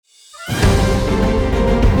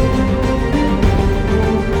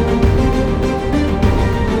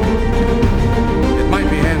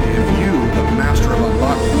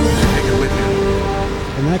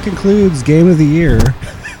concludes Game of the Year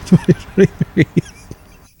 2023.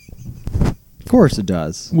 Of course it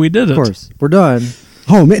does. We did it. Of course. We're done.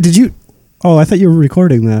 Oh, man, did you? Oh, I thought you were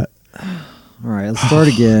recording that. All right, let's start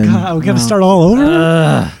again. God, we got to start all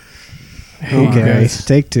over? Okay,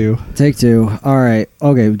 take two. Take two. All right.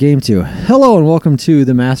 Okay, game two. Hello and welcome to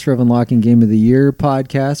the Master of Unlocking Game of the Year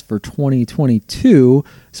podcast for 2022.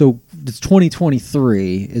 So it's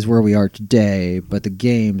 2023 is where we are today, but the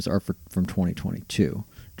games are from 2022.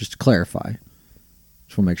 Just to clarify.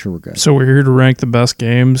 Just want to make sure we're good. So we're here to rank the best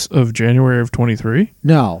games of January of 23?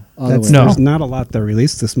 No. There's not a lot that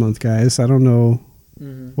released this month, guys. I don't know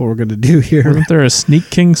what we're going to do here. Wasn't there a Sneak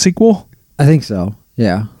King sequel? I think so.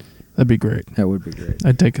 Yeah. That'd be great. That would be great.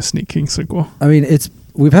 I'd take a Sneak King sequel. I mean,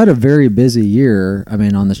 we've had a very busy year. I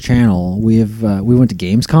mean, on this channel, we went to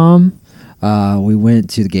Gamescom, we went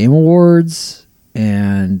to the Game Awards,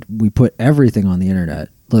 and we put everything on the internet.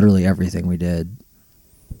 Literally everything we did.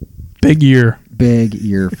 Big year. Big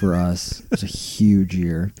year for us. It's a huge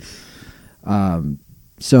year.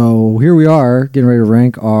 So here we are, getting ready to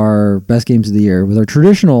rank our best games of the year with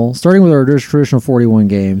starting with our traditional 41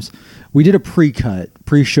 games. We did a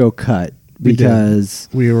pre-show cut because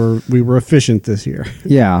we were efficient this year.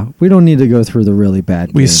 Yeah, we don't need to go through the really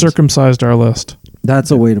bad We games. Circumcised our list. That's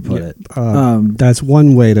a way to put it. That's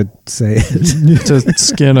one way to say it. To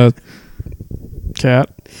skin a cat.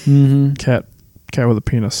 Mm-hmm. Cat with a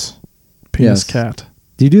penis. Penis Yes. cat.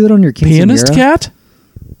 Do you do that on your quinceañera? Pianist cat?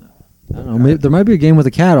 I don't know. Maybe, there might be a game with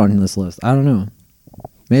a cat on this list. I don't know.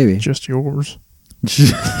 Maybe. Just yours. On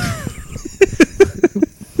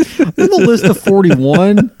the list of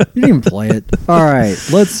 41, you didn't even play it. All right,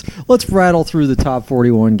 let's rattle through the top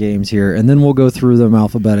 41 games here, and then we'll go through them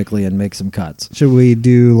alphabetically and make some cuts. Should we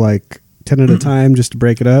do like 10 at a time just to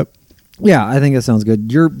break it up? Yeah, I think that sounds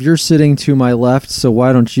good. You're sitting to my left, so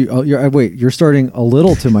why don't you? Oh, you're starting a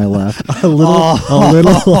little to my left. A little.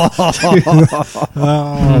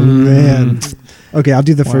 Oh man. Okay, I'll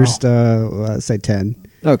do the first. Say 10.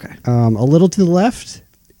 Okay. A little to the left,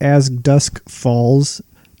 As Dusk Falls,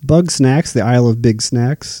 Bug Snacks, The Isle of Big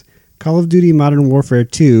Snacks, Call of Duty Modern Warfare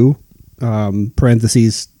 2,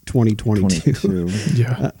 parentheses 2022.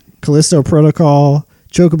 Yeah. Callisto Protocol,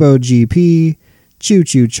 Chocobo GP, Choo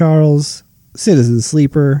Choo Charles, Citizen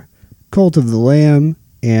Sleeper, Cult of the Lamb,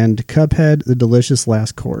 and Cuphead, The Delicious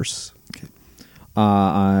Last Course.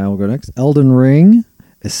 I'll go next. Elden Ring,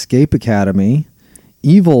 Escape Academy,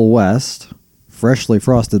 Evil West, Freshly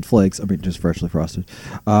Frosted Flakes. I mean, just freshly frosted.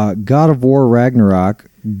 God of War Ragnarok,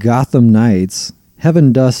 Gotham Knights,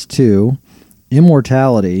 Heaven Dust 2,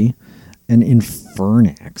 Immortality, and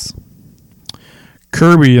Infernax.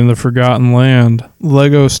 Kirby and the Forgotten Land,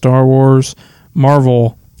 Lego Star Wars,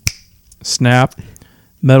 Marvel, Snap,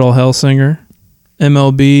 Metal Hellsinger,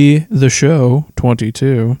 MLB The Show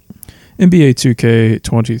 22, NBA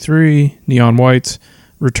 2K23, Neon White,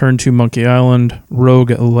 Return to Monkey Island,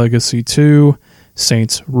 Rogue Legacy 2,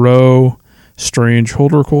 Saints Row, Strange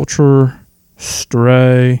Horticulture,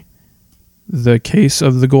 Stray, The Case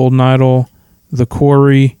of the Golden Idol, The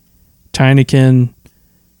Quarry, Tinykin,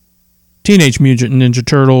 Teenage Mutant Ninja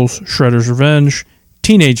Turtles, Shredder's Revenge,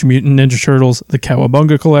 Teenage Mutant Ninja Turtles, The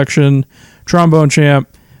Cowabunga Collection, Trombone Champ,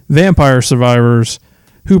 Vampire Survivors,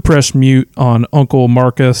 Who Pressed Mute on Uncle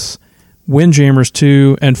Marcus, Windjammers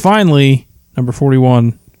 2, and finally, number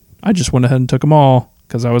 41, I just went ahead and took them all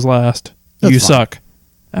because I was last. That's you fine. suck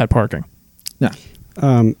at parking. Yeah.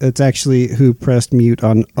 It's actually Who Pressed Mute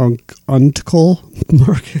on Uncle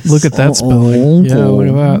Marcus. Look at that spelling. Yeah, look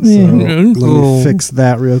at that. Let me fix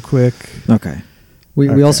that real quick. Okay.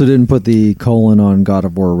 We also didn't put the colon on God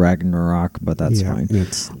of War Ragnarok, but that's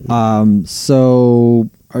fine. So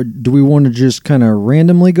do we want to just kind of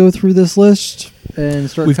randomly go through this list and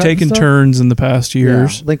start? We've taken turns in the past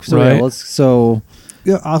years. Yeah, like, so right?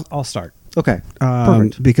 Yeah, I'll start. Okay.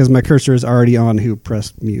 Perfect. Because my cursor is already on Who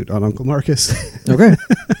Pressed Mute on Uncle Marcus. Okay.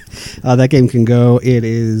 That game can go. It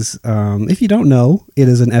is, if you don't know, it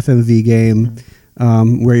is an FMV game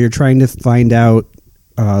where you're trying to find out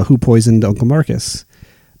who poisoned Uncle Marcus.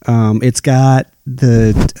 It's got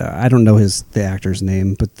I don't know the actor's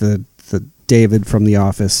name, but the David from The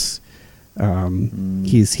Office.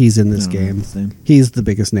 He's in this game. He's the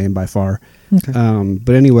biggest name by far. Okay.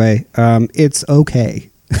 But anyway, it's okay.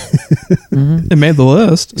 It made the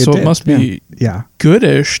list, so it must be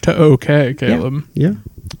goodish to okay, Caleb. Yeah.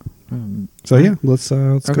 So yeah, let's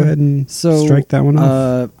go ahead and strike that one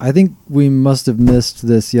off. I think we must have missed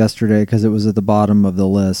this yesterday because it was at the bottom of the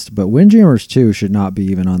list. But Windjammers 2 should not be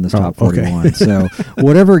even on this top 41. Okay. So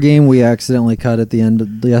whatever game we accidentally cut at the end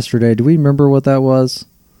of yesterday, do we remember what that was?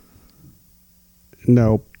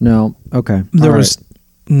 No. Okay. There was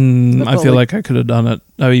I felt feel like I could have done it.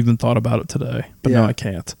 I even thought about it today, but Yeah. no, I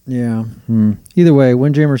can't. Yeah. Either way,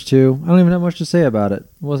 Windjammers 2, I don't even have much to say about it. It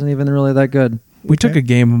wasn't even really that good. We took a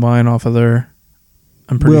game of mine off of there.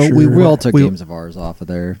 I'm pretty Well, sure. We all took We- games of ours off of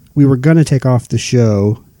there. We were gonna take off the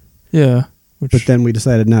show, Yeah. Which but then we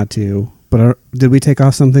decided not to. But did we take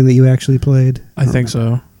off something that you actually played? I think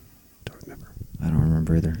so. Don't remember. I don't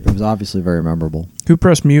remember either. It was obviously very memorable. Who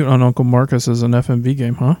pressed mute on Uncle Marcus as an FMV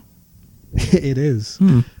game, huh? It is.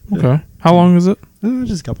 Okay. How long is it?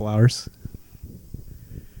 Just a couple hours.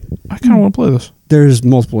 I kind of want to play this. There's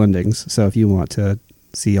multiple endings, so if you want to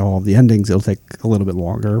see all of the endings, it'll take a little bit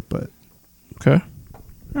longer. But Okay.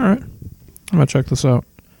 All right. I'm going to check this out.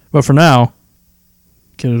 But for now,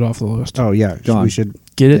 get it off the list. oh yeah, Gone. we should.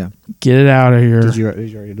 Get it Yeah. get it out of here. Did you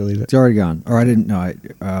already delete it? It's already gone. Or I didn't know.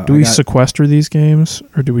 Do we sequester these games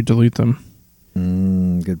or do we delete them?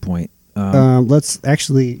 Good point. Let's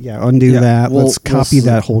actually undo Yeah, that. we'll- Let's we'll copy s-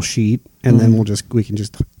 that whole sheet, and then Mhm. we can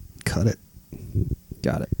just cut it.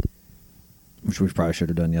 Got it. Which we probably should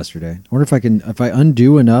have done yesterday. I wonder if I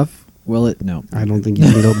undo enough, will it? No. I don't think you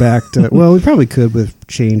can go back to. Well, we probably could with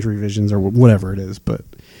change revisions or whatever it is, but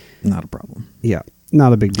Not a problem. yeah,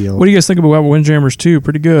 not a big deal. What do you guys think about Windjammers 2?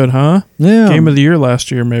 Pretty good, huh? Yeah. Game of the year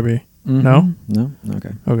last year, maybe. Mhm. No? No?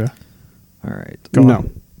 Okay. Okay. All right. Go no. on.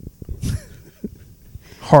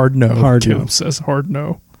 Hard no. Hard Caleb no. says hard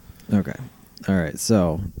no. Okay. All right.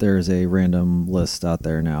 So there's a random list out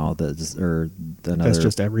there now that's That's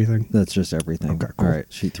just everything. That's just everything. Okay, cool. All right.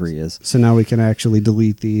 Sheet 3 is. So now we can actually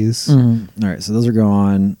delete these. All right. So those are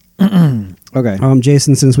gone. Okay.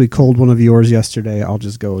 Jason, since we culled one of yours yesterday, I'll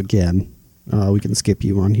just go again. We can skip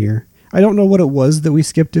you on here. I don't know what it was that we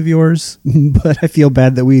skipped of yours, but I feel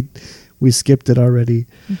bad that we skipped it already.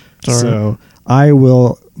 Sorry. So I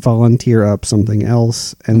will volunteer up something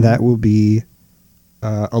else, and that will be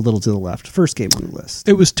a little to the left. First game on the list.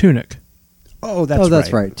 It was Tunic. Oh,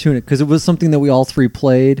 that's right. Tunic. Because it was something that we all three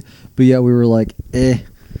played, but yet we were like, eh.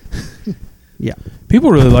 Yeah,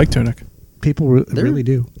 People really like Tunic. people really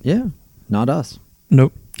do. Yeah. Not us.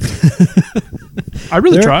 Nope. I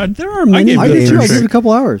really tried. There are many gave I it a did too. I fair gave it shake. a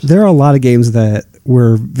couple hours. There are a lot of games that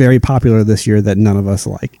were very popular this year that none of us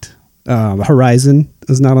liked. Horizon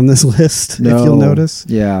is not on this list, if you'll notice.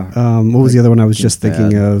 Yeah. What was the other one I was just It's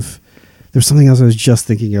thinking bad. of? There's something else I was just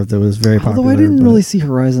thinking of that was very popular. Although I didn't but- really see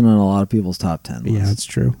Horizon on a lot of people's top 10 lists. Yeah, that's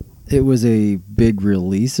true. It was a big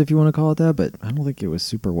release, if you want to call it that, but I don't think it was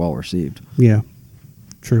super well received. Yeah,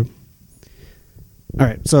 true. All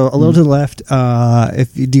right, so a little to the left.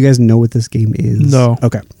 Do you guys know what this game is? No.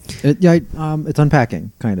 Okay. It's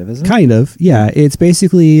unpacking, kind of, isn't it? Kind of, yeah. It's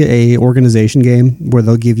basically a organization game where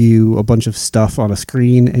they'll give you a bunch of stuff on a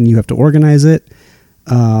screen and you have to organize it.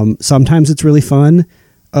 Sometimes it's really fun.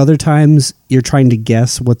 Other times you're trying to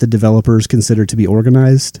guess what the developers consider to be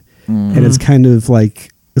organized, and it's kind of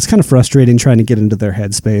frustrating trying to get into their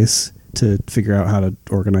headspace to figure out how to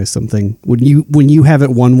organize something. When you have it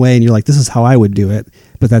one way and you're like, this is how I would do it,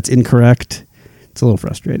 but that's incorrect. It's a little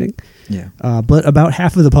frustrating. Yeah. But about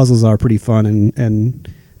half of the puzzles are pretty fun, and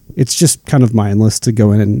it's just kind of mindless to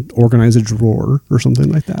go in and organize a drawer or something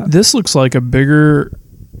like that. This looks like a bigger,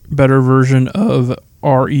 better version of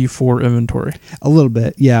RE4 inventory. A little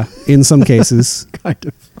bit, yeah. In some cases, Kind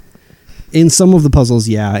of. in some of the puzzles,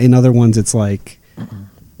 yeah. In other ones, it's like,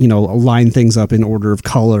 line things up in order of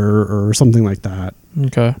color or something like that.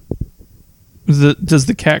 Okay. Does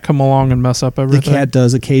the cat come along and mess up everything? The cat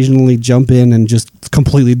does occasionally jump in and just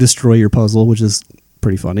completely destroy your puzzle, which is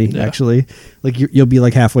pretty funny, Yeah. actually. Like you'll be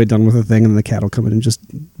like halfway done with a thing, and the cat will come in and just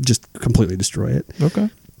completely destroy it. Okay.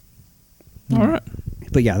 All right.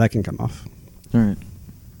 But yeah, that can come off. All right.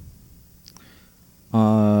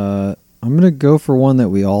 I'm going to go for one that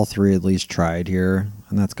we all three at least tried here,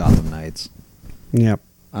 and that's Gotham Knights. Yeah.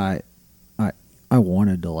 I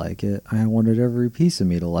wanted to like it. I wanted every piece of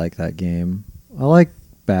me to like that game. I like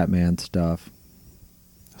Batman stuff.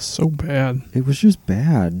 So bad. It was just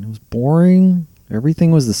bad. It was boring.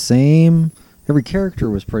 Everything was the same. Every character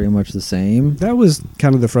was pretty much the same. That was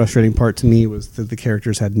kind of the frustrating part to me, was that the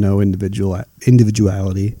characters had no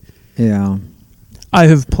individuality. Yeah. I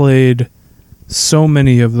have played so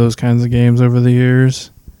many of those kinds of games over the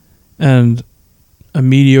years, and a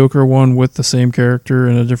mediocre one with the same character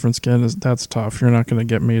and a different skin that's tough. You're not going to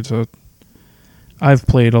get me to. I've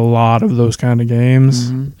played a lot of those kind of games,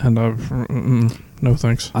 and no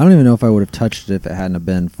thanks. I don't even know if I would have touched it if it hadn't have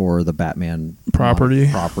been for the Batman Property.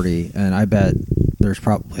 And I bet there's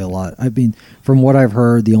probably a lot. I mean, from what I've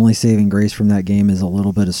heard, the only saving grace from that game is a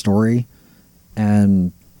little bit of story.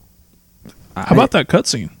 And How about that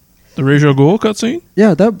cutscene? The Ra's al Ghul cutscene?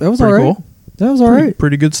 Yeah, that was Pretty all right. cool. That was all right.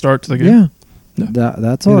 Pretty good start to the game. Yeah.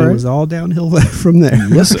 That's all And right. it was all downhill from there.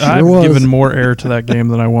 Yes, Listen, sure I've was. given more air to that game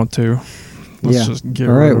than I want to. Let's Yeah. just get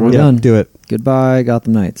All rid right, of we're it. done. Do it. Goodbye,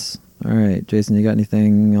 Gotham Knights. All right, Jason, you got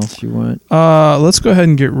anything else you want? Let's go ahead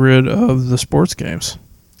and get rid of the sports games.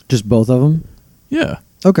 Just both of them? Yeah.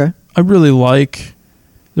 Okay. I really like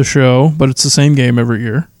the show, but it's the same game every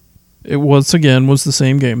year. It once again was the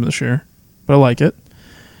same game this year, but I like it.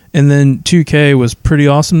 And then 2K was pretty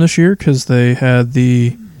awesome this year because they had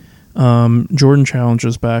the Jordan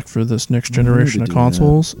challenges back for this next generation they of do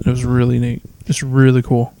consoles. It was really neat. It's really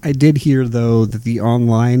cool. I did hear though that the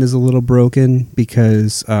online is a little broken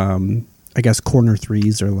because I guess corner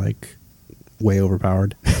threes are like way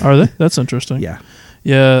overpowered. Are they? That's interesting. Yeah,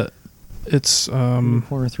 Yeah. It's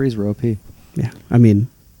Corner threes were OP. yeah. I mean,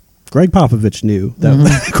 Greg Popovich knew that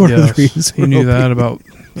Mhm. corner yes, threes. he were knew OP. that about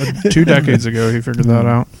 2 decades ago. He figured that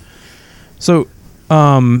out. So,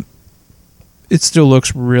 it still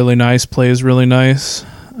looks really nice, plays really nice,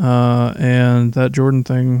 and that Jordan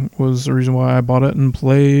thing was the reason why I bought it and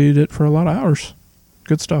played it for a lot of hours.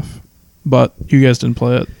 Good stuff. But you guys didn't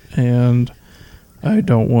play it, and I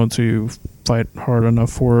don't want to fight hard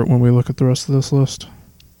enough for it when we look at the rest of this list.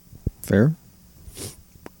 Fair.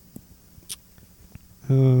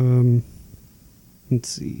 Let's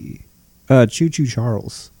see. Choo Choo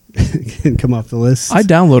Charles can come off the list. I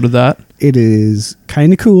downloaded that. It is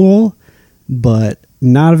kind of cool, but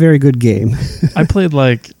not a very good game. I played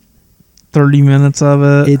like 30 minutes of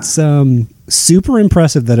it. It's super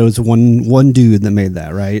impressive that it was one dude that made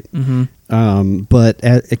that, right? Mm-hmm. But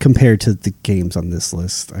compared to the games on this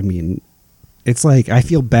list, I mean, it's like I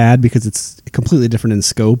feel bad because it's completely different in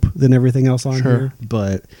scope than everything else on Sure. here.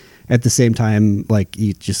 But at the same time, like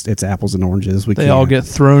it's apples and oranges. They all get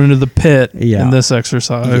thrown into the pit Yeah. in this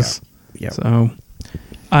exercise. Yeah. So,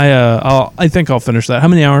 I think I'll finish that. How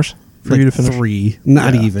many hours for you to finish? 3,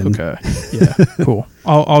 not Yeah, even. Okay. Yeah. Cool.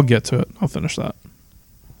 I'll get to it. I'll finish that.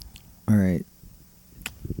 All right.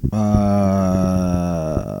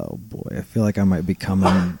 Oh boy, I feel like I might be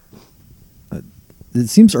coming. It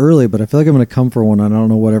seems early, but I feel like I'm going to come for one. I don't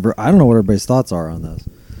know what everybody's thoughts are on this.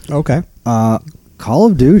 Okay. Call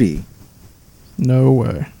of Duty. No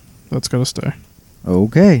way. That's gotta stay.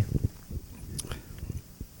 Okay.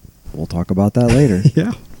 We'll talk about that later.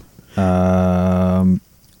 Yeah.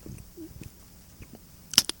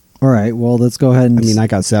 All right. Well, let's go ahead and. I mean, I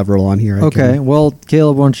got several on here. Okay. Well,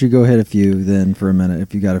 Caleb, why don't you go hit a few then for a minute?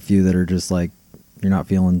 If you got a few that are just like you're not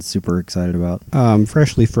feeling super excited about.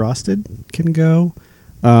 Freshly Frosted can go.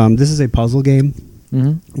 This is a puzzle game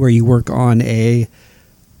Mm-hmm. where you work on a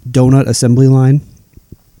donut assembly line,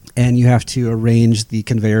 and you have to arrange the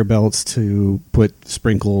conveyor belts to put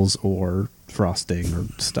sprinkles or frosting or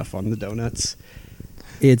stuff on the donuts.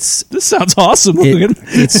 It's This sounds awesome.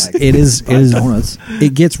 it is Donuts.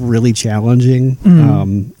 it gets really challenging.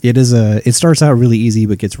 It starts out really easy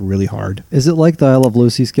but gets really hard. Is it like the I Love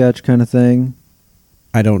Lucy sketch kind of thing?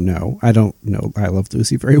 I don't know I Love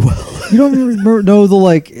Lucy very well. You don't remember, know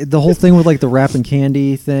the whole thing with like the wrap and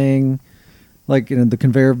candy thing, like the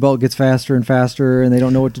conveyor belt gets faster and faster, and they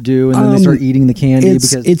don't know what to do, and then they start eating the candy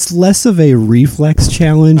it's less of a reflex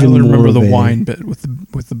challenge. I and only more remember of the a- wine bit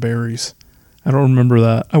with the berries. I don't remember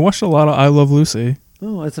that. I watched a lot of I Love Lucy.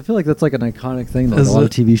 I feel like that's like an iconic thing that Is a lot of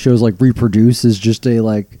it? TV shows like reproduce is just a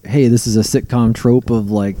like, hey, this is a sitcom trope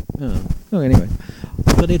of like. Anyway,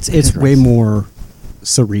 but it's way more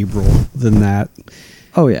cerebral than that.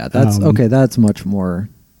 oh yeah, that's okay. That's much more.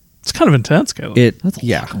 It's kind of intense, Caleb. That's a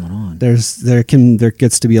lot going on. There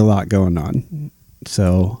gets to be a lot going on.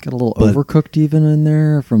 So Got a little but- Overcooked even in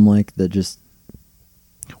there from like the just.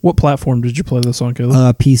 What platform did you play this on,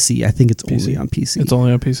 Caleb? PC. I think it's PC. only on PC. It's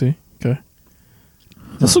only on PC. Okay.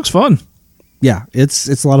 This looks fun. Yeah,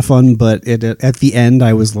 it's a lot of fun, but at the end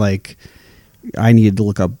I was like, I needed to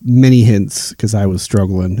look up many hints because I was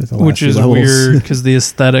struggling at the last Which is levels. weird because the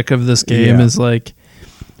aesthetic of this game Yeah. is like,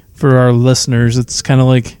 for our listeners, it's kind of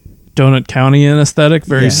like Donut County in aesthetic.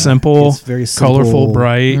 Very Yeah, simple, it's very simple. colorful,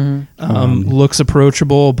 bright, Mhm. looks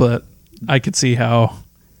approachable, but I could see how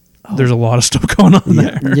there's a lot of stuff going on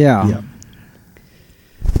Yeah. there. Yeah.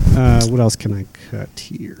 What else can I cut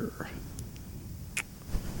here?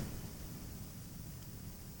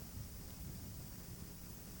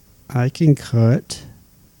 I can cut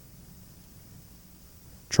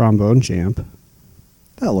Trombone Champ.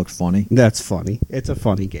 That looks funny. That's funny. It's a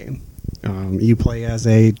funny game. You play as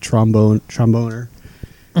a tromboner.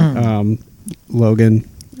 Logan,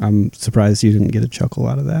 I'm surprised you didn't get a chuckle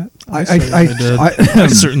out of that. I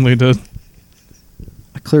certainly did.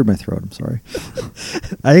 I cleared my throat. I'm sorry.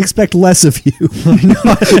 I expect less of you.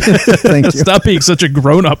 Thank you. Stop being such a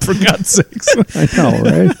grown up, for God's sakes. I know,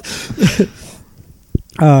 right?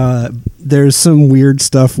 There's some weird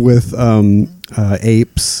stuff with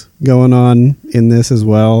apes going on in this as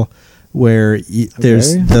well, where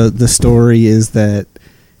there's the story is that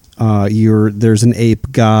there's an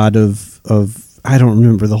ape god of I don't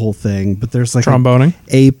remember the whole thing, but there's like tromboning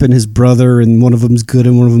ape and his brother, and one of them's good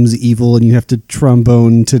and one of them's evil, and you have to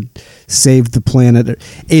trombone to save the planet.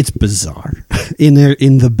 It's bizarre in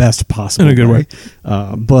the best possible In a good way.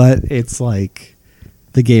 But it's like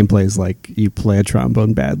the gameplay is like you play a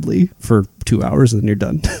trombone badly for 2 hours and then you're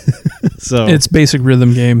done. So it's basic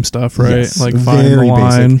rhythm game stuff, right? yes, Like find the very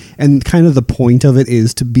line. basic. And kind of the point of it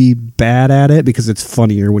is to be bad at it because it's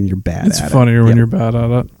funnier when you're bad It's at it. funnier when Yeah. you're bad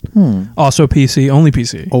at it. Also PC, only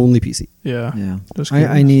PC. Only PC. Yeah. Yeah. Just I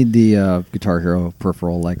kidding. need the Guitar Hero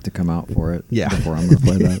peripheral like to come out for it. Yeah. Before I'm going to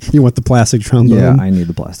play that. You want the plastic trombone? Yeah, I need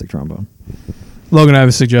the plastic trombone. Logan, I have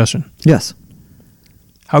a suggestion. Yes.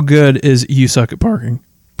 How good is You Suck at Parking?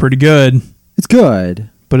 Pretty good, It's good.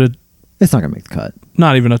 but It's not going to make the cut.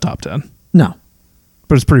 not even a top 10. No.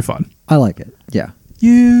 But it's pretty fun. I like it. Yeah.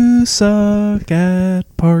 You suck at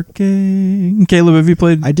parking. Caleb, have you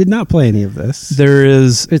played? I did not play any of this. There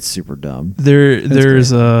is It's super dumb.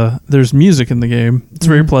 there's music in the game. It's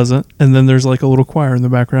very pleasant, and then there's like a little choir in the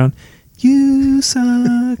background. You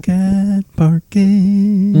suck at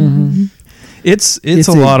parking. Mhm. It's It's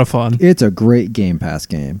a lot of fun. It's a great Game Pass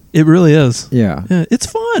game. It really is. Yeah. Yeah, it's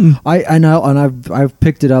fun. I know, and I've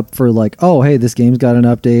picked it up for like, oh hey, this game's got an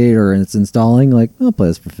update or it's installing. Like, I'll play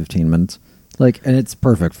this for 15 minutes. Like, and it's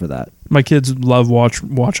perfect for that. My kids love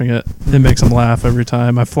watching it. It makes them laugh every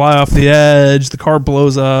time. I fly off the edge. The car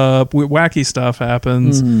blows up. Wacky stuff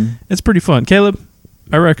happens. Mhm. It's pretty fun. Caleb,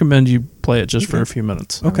 I recommend you play it just for a few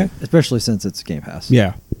minutes. Okay. Especially since it's Game Pass.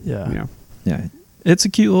 Yeah. Yeah. Yeah. Yeah. It's a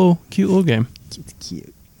cute little game. It's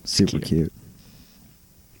cute. Super cute.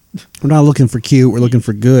 We're not looking for cute. We're looking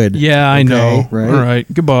for good. Yeah, I Okay, know. right? All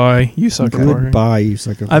right. Goodbye. You suck at parking. Goodbye, you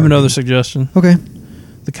suck at I have another parking. suggestion. Okay.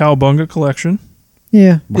 The Cowabunga collection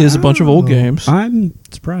Yeah. is a bunch of old Wow. games. I'm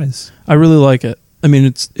surprised. I really like it. I mean,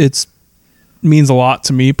 it's means a lot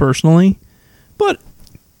to me personally. But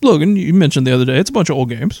Logan, you mentioned the other day, it's a bunch of old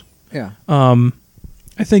games. Yeah.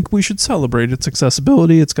 I think we should celebrate its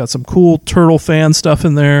accessibility. It's got some cool Turtle fan stuff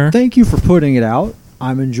in there. Thank you for putting it out.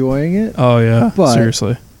 I'm enjoying it. Oh yeah, But-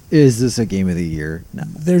 seriously. Is this a game of the year? No.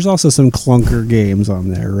 There's also some clunker games on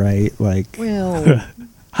there, right? Like, Well,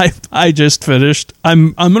 I just finished.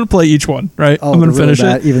 I'm gonna play each one. Right. Oh, I'm gonna they're really finish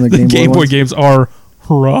bad? it. Even the Game Boy ones? games are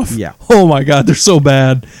rough. Yeah. Oh my god, they're so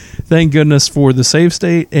bad. Thank goodness for the save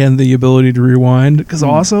state and the ability to rewind. Because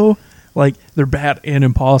also, like, they're bad and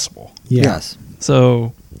impossible. yeah. yes.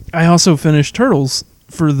 So I also finished Turtles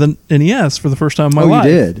for the NES for the first time in my Oh, life.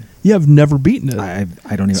 you did? Yeah, I've never beaten it. I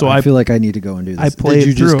don't even. So I I- feel like I need to go and do this. I played Did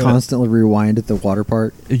you just through it. constantly rewind at the water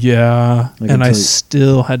part? Yeah, Like and I until you-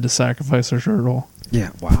 still had to sacrifice a turtle. Yeah.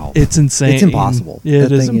 Wow. It's insane. It's impossible. It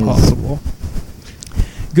That is thing is- impossible.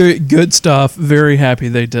 Good stuff. Very happy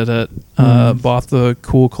they did it. Bought the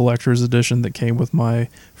cool collector's edition that came with my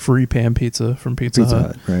free pan pizza from Pizza, Pizza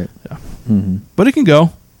Hut. Hut, right? Yeah. Mm-hmm. But it can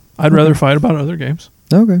go. I'd rather fight about other games.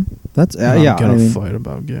 Okay. That's I'm yeah. gonna I mean, fight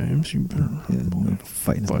about games. You better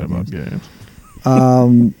fighting fight about games.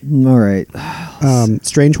 All right.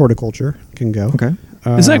 Strange Horticulture can go. Okay.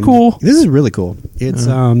 Is that cool? This is really cool. It's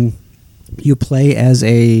you play as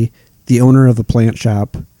the owner of a plant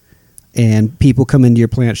shop, and people come into your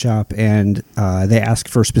plant shop and they ask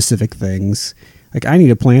for specific things. Like, I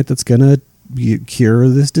need a plant that's gonna cure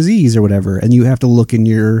this disease or whatever, and you have to look in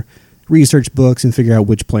your research books and figure out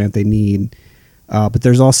which plant they need. But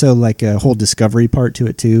there's also like a whole discovery part to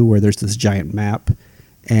it too, where there's this giant map,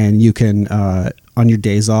 and you can on your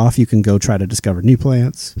days off you can go try to discover new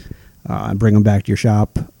plants and bring them back to your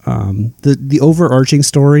shop. The overarching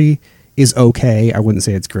story is okay. I wouldn't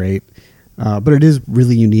say it's great, but it is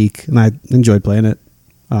really unique, and I enjoyed playing it.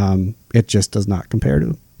 It just does not compare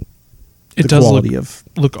to It the does quality of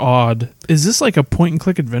look odd. Is this like a point and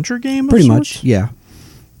click adventure game? of pretty sorts? much, yeah.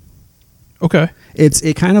 Okay.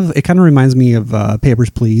 It kind of reminds me of Papers,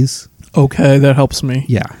 Please. Okay, that helps me.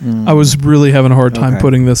 Yeah, I was really having a hard time Okay.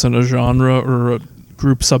 putting this in a genre or a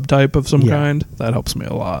group subtype of some Yeah. kind. That helps me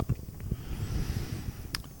a lot.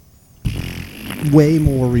 way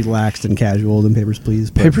more relaxed and casual than Papers, Please.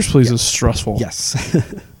 but- Papers, Please yeah. is stressful. Yes.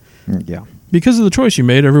 Yeah. Because of the choice you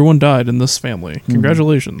made, everyone died in this family.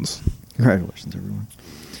 Congratulations. Congratulations, everyone.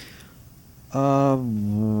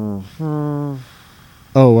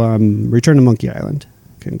 Return to Monkey Island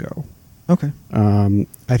can go. Okay.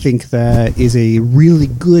 I think that is a really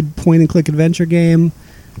good point and click adventure game.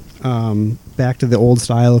 Back to the old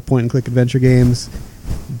style of point and click adventure games.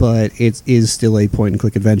 but it is still a point and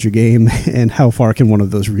click adventure game. And how far can one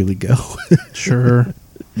of those really go? Sure.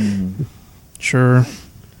 Sure.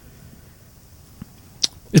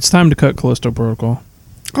 It's time to cut Callisto Protocol.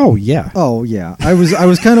 Oh yeah. Oh yeah, I was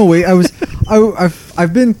kind of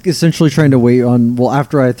I've been essentially trying to wait on. Well,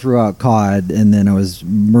 after I threw out COD and then I was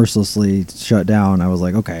mercilessly shut down, I was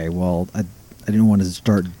like, okay, well, I didn't want to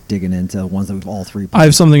start digging into ones that we've all three played. I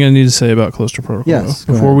have something I need to say about Callisto Protocol. Yes,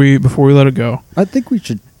 though, go before we let it go. I think we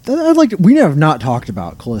should. I'd like. We have not talked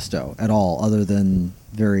about Callisto at all, other than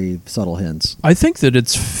very subtle hints. I think that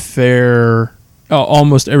it's fair.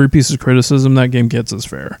 Almost every piece of criticism that game gets is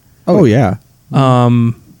fair. Oh yeah.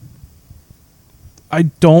 I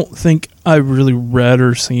don't think I've really read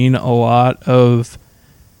or seen a lot of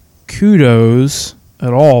kudos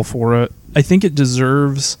at all for it. I think it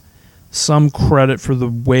deserves some credit for the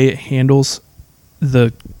way it handles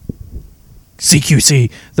the CQC,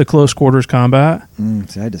 the close quarters combat.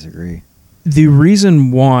 See, I disagree. The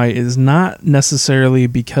reason why is not necessarily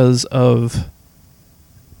because of...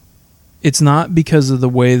 It's not because of the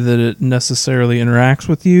way that it necessarily interacts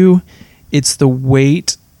with you. It's the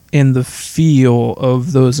weight and the feel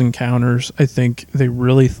of those encounters. I think they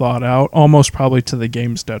really thought out, almost probably to the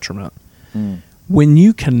game's detriment. When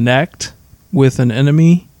you connect with an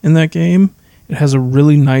enemy in that game, it has a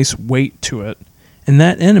really nice weight to it. And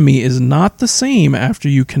that enemy is not the same after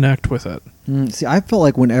you connect with it. See, I felt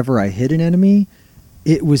like whenever I hit an enemy,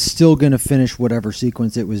 it was still going to finish whatever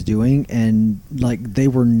sequence it was doing, and like they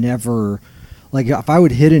were never... Like, if I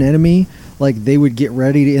would hit an enemy, like, they would get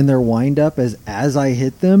ready to end their wind-up as I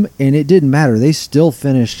hit them, and it didn't matter. They still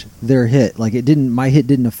finished their hit. Like, my hit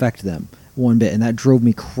didn't affect them one bit, and that drove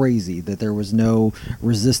me crazy that there was no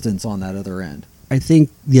resistance on that other end. I think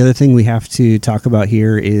the other thing we have to talk about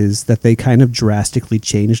here is that they kind of drastically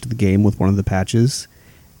changed the game with one of the patches.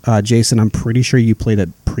 Jason, I'm pretty sure you played it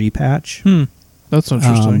pre-patch. That's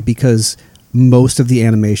interesting. Because most of the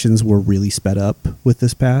animations were really sped up with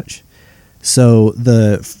this patch. So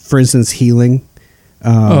for instance, healing.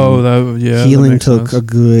 Healing took sense. a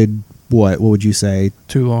good what would you say?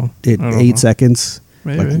 Too long. 8 seconds.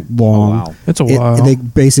 Maybe. Like long. Oh, wow. It's a while. They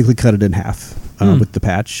basically cut it in half with the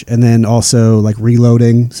patch, and then also like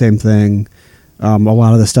reloading, same thing. A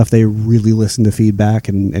lot of the stuff they really listened to feedback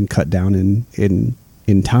and cut down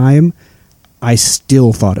in time. I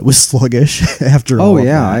still thought it was sluggish after all. Oh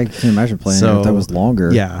yeah, of I that. can imagine playing it if that was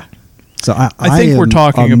longer. Yeah. So I think we're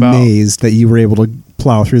talking about about... amazed that you were able to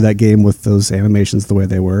plow through that game with those animations the way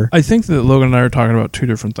they were. I think that Logan and I are talking about two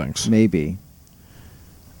different things. Maybe.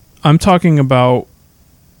 I'm talking about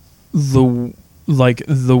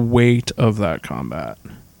the weight of that combat.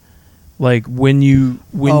 Like when you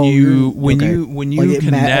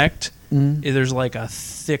connect, there's like a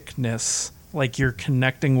thickness, like you're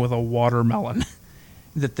connecting with a watermelon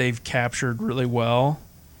that they've captured really well,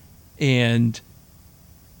 and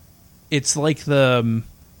it's like the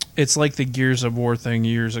Gears of War thing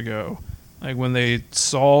years ago. Like when they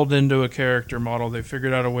sawed into a character model, they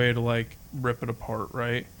figured out a way to like rip it apart,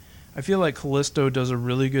 right? I feel like Callisto does a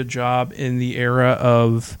really good job in the era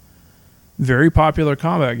of very popular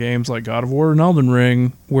combat games like God of War and Elden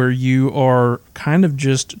Ring, where you are kind of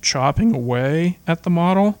just chopping away at the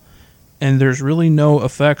model, and there's really no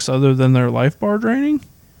effects other than their life bar draining.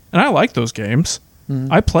 And I like those games.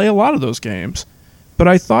 I play a lot of those games. But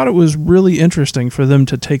I thought it was really interesting for them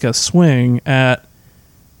to take a swing at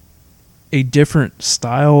a different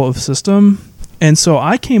style of system. And so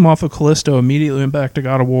I came off of Callisto, immediately went back to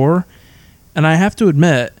God of War. And I have to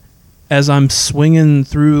admit, as I'm swinging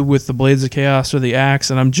through with the Blades of Chaos or the axe,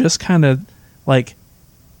 and I'm just kind of like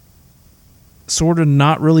sort of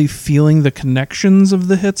not really feeling the connections of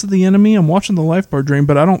the hits of the enemy. I'm watching the life bar drain,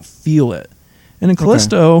 but I don't feel it. And in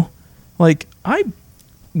Callisto, like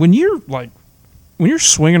when you're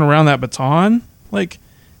swinging around that baton, like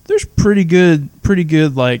there's pretty good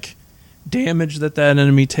like damage that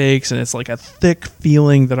enemy takes, and it's like a thick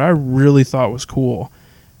feeling that I really thought was cool.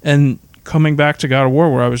 And coming back to God of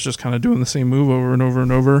War, where I was just kind of doing the same move over and over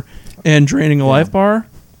and over and draining a life bar,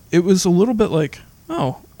 it was a little bit like,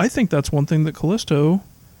 oh, I think that's one thing that Callisto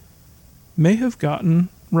may have gotten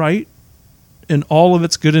right in all of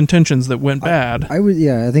its good intentions that went bad.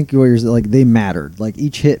 I think what you're like, they mattered. Like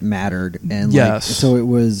each hit mattered, and yes. Like, so it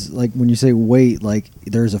was like when you say weight, like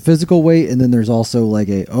there's a physical weight, and then there's also like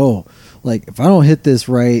like if I don't hit this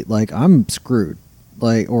right, like I'm screwed.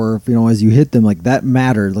 Like, or if, as you hit them, like that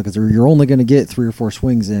mattered. Like, you're only going to get 3 or 4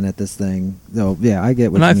 swings in at this thing. So yeah, I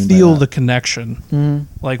get what you mean. And I feel the connection.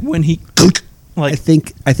 Like when he, like I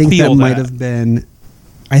think that might have been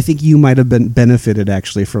I think you might have been benefited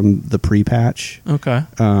actually from the pre-patch, Okay.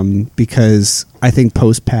 because I think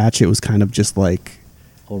post-patch it was kind of just like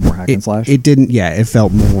A little more hack and slash. It didn't. Yeah, it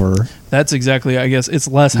felt more. That's exactly, I guess, it's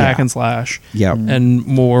less hack Yeah. and slash Yeah, and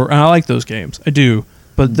more. And I like those games. I do.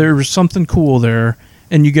 But there was something cool there.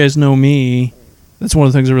 And you guys know me. That's one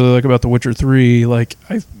of the things I really like about The Witcher 3. Like,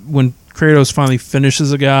 when Kratos finally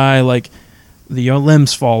finishes a guy, like, the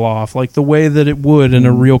limbs fall off. Like, the way that it would in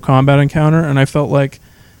a real combat encounter. And I felt like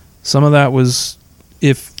some of that was,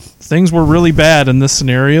 if things were really bad in this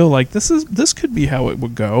scenario, like, this could be how it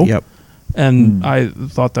would go. Yep. And I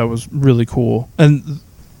thought that was really cool. And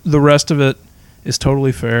the rest of it is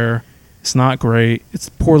totally fair. It's not great. It's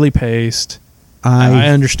poorly paced. I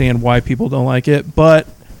understand why people don't like it, but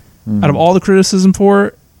out of all the criticism for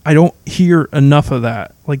it, I don't hear enough of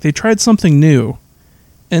that. Like, they tried something new,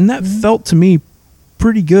 and that felt to me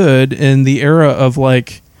pretty good in the era of,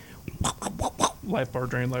 like, life bar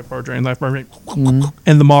drain, life bar drain, life bar drain,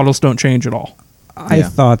 and the models don't change at all. I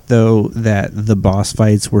thought though that the boss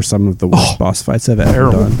fights were some of the worst boss fights I've ever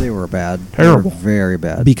Terrible. done They were bad. Terrible. They were very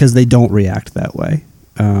bad. because they don't react that way.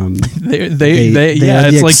 They They yeah, are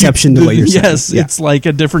it's the like exception to what you're saying. Yes, Yeah. it's like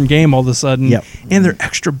a different game all of a sudden. Yep. And they're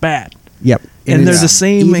extra bad. Yep, And they're it's- the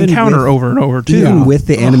same even encounter with- over and over too. Even with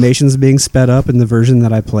the animations being sped up in the version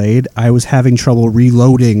that I played, I was having trouble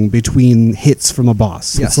reloading between hits from a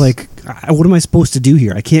boss. Yes. It's like, what am I supposed to do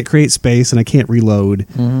here? I can't create space and I can't reload.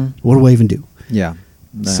 What do I even do? Yeah.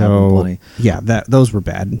 That happened So plenty. yeah, those were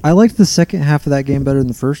bad. I liked the second half of that game better than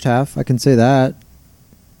the first half. I can say that.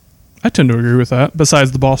 I tend to agree with that.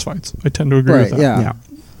 Besides the boss fights, I tend to agree with Right, that. yeah.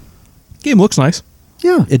 Game looks nice.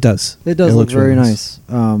 Yeah. It does. It does look looks very really nice.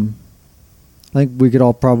 I think we could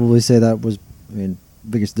all probably say that was,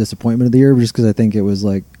 biggest disappointment of the year, just because I think it was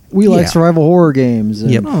like, we like Yeah. survival horror games. And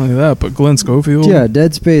Yep. Not only that, but Glenn Schofield. Yeah,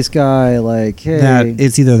 Dead Space guy, like, hey. That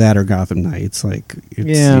it's either that or Gotham Knights. Like,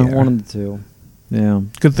 it's, one of the two. Yeah.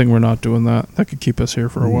 Good thing we're not doing that. That could keep us here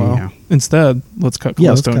for a while. Yeah. Instead, let's cut Yeah,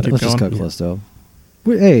 let's Callisto and cut it. keep Let's going. just cut Callisto.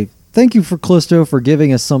 Hey, thank you for Callisto for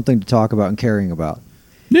giving us something to talk about and caring about.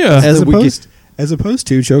 Yeah. as that we opposed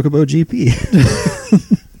to Chocobo GP.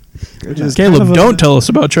 Which is Caleb, kind of don't tell us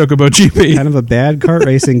about Chocobo GP. kind of a bad kart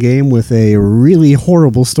racing game with a really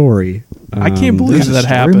horrible story. I can't believe There's a that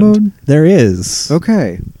story happened. mode? There is.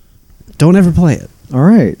 Okay. Don't ever play it. All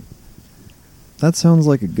right. That sounds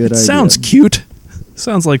like a good It idea. sounds cute.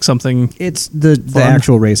 Sounds like something. It's the Fun.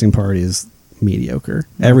 actual racing part is mediocre.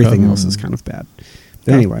 Everything else is kind of bad.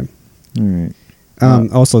 But Yeah. anyway, All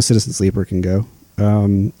right. also Citizen Sleeper can go.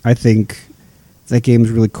 I think that game's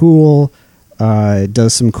really cool. It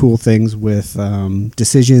does some cool things with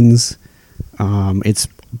decisions. It's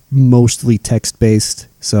mostly text based,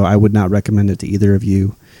 so I would not recommend it to either of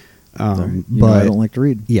you. You know, But I don't like to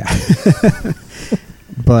read. yeah,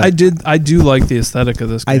 but I do like the aesthetic of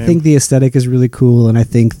this game. I think the aesthetic is really cool, and I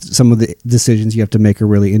think some of the decisions you have to make are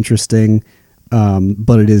really interesting.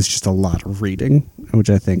 But it is just a lot of reading, which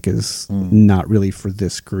I think is not really for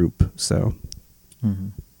this group. So All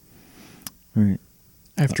right.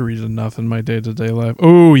 I have to read enough in my day-to-day life.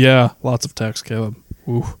 Oh, yeah. Lots of text, Caleb.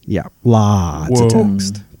 Ooh. yeah, lots Whoa. of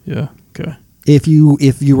text. Yeah. Okay. If you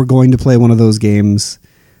were going to play one of those games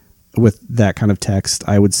with that kind of text,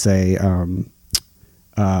 I would say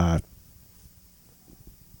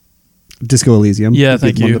Disco Elysium. Yeah, would be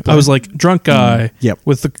thank one you. to play. I was like drunk guy Yep.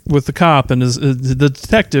 with the cop and his the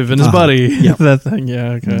detective and his Uh-huh. buddy. Yep. That thing.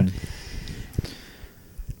 Yeah. Okay.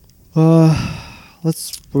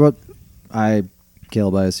 Let's. What about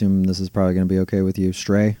Caleb? I assume this is probably going to be okay with you.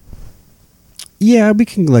 Stray. Yeah, we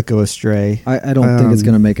can let go of Stray. I don't think it's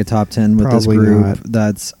going to make a top 10 with this probably group. not.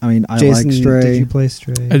 That's. I mean, I Jason, like Stray. did you play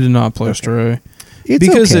Stray? I did not play Stray It's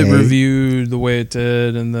because okay. it reviewed the way it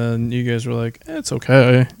did, and then you guys were like, "It's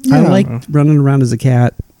okay." I Yeah. like running around as a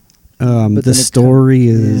cat. But The then it story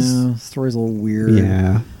is Yeah, story's a little weird.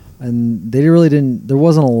 yeah. And they really didn't. There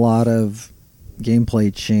wasn't a lot of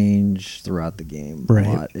gameplay change throughout the game. A Right.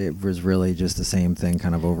 lot. It was really just the same thing,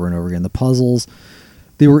 kind of over and over again. The puzzles,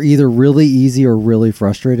 they were either really easy or really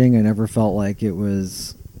frustrating. I never felt like it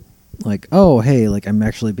was like, oh, hey, like I'm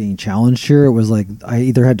actually being challenged here. It was like I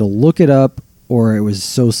either had to look it up or it was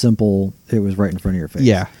so simple it was right in front of your face.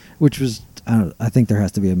 Yeah. which was. I think there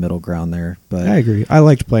has to be a middle ground there, but I agree. I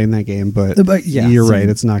liked playing that game, but yeah, you're same. right.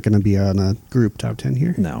 It's not going to be on a group top 10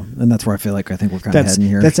 here. no, and that's where I feel like I think we're kind of That's heading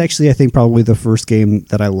here. that's actually I think probably the first game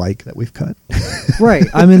that I like that we've cut. Right,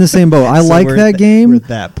 I'm in the same boat. I So like we're that at game. we're at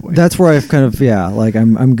that point. That's where I've kind of like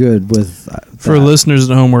I'm good with For that. listeners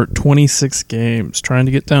at home, we're at 26 games, trying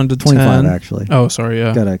to get down to 25 10. actually. Oh, sorry.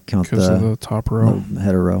 Yeah. Gotta count because of the the top row.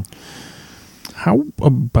 header row. How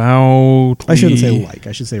about I shouldn't say we- like.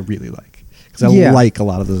 I should say really like. Because I Yeah. like a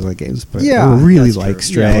lot of those other games, but Yeah, I really that's like true.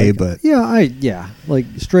 Stray. Yeah, but like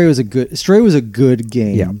Stray was a good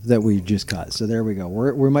game Yeah. that we just got. So there we go.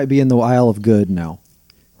 We might be in the aisle of good now.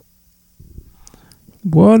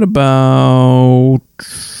 What about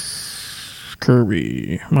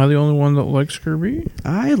Kirby? Am I the only one that likes Kirby?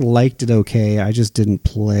 I liked it okay. I just didn't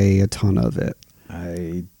play a ton of it.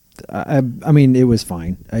 I mean, it was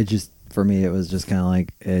fine. For me, it was just kind of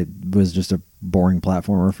like it was just a boring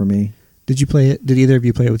platformer for me. Did you play it? Did either of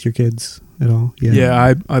you play it with your kids at all?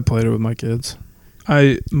 Yeah, I played it with my kids.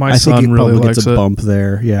 My I son think it really probably likes gets a it. bump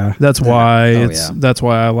there. Yeah, That's why Oh, it's yeah. that's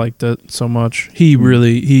why I liked it so much.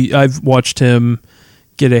 I've watched him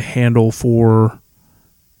get a handle for.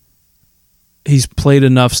 He's played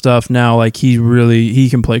enough stuff now, like he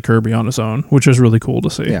can play Kirby on his own, which is really cool to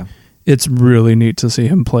see. Yeah. It's really neat to see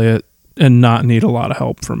him play it and not need a lot of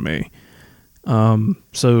help from me.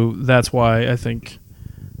 So that's why I think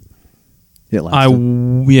It I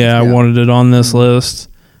Yeah. wanted it on this list,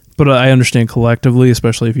 but I understand collectively,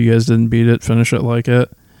 especially if you guys didn't beat it, finish it like it.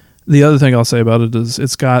 The other thing I'll say about it is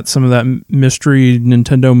it's got some of that mystery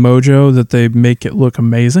Nintendo mojo that they make it look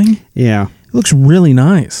amazing. yeah. It looks really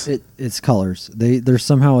nice. It's colors. There's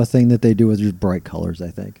somehow a thing that they do with just bright colors. I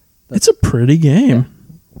think It's a pretty game.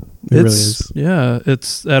 It really is. Yeah,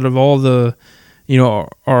 it's out of all the,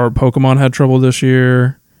 our Pokemon had trouble this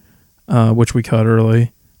year, which we cut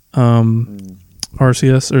early.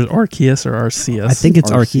 Arceus or Arceus? I think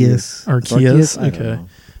it's Arceus. Arceus. Arceus? I don't Okay. know.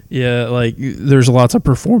 Yeah, like there's lots of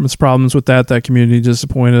performance problems with that. That community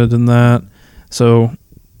disappointed in that. So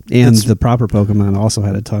And It's- the proper Pokemon also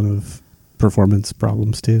had a ton of performance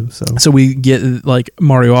problems too. So we get like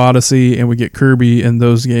Mario Odyssey and we get Kirby, and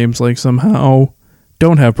those games like somehow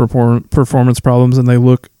don't have performance problems, and they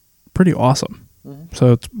look pretty awesome.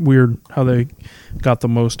 So it's weird how they got the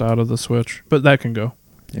most out of the Switch, but that can go.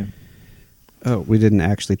 Yeah. oh, we didn't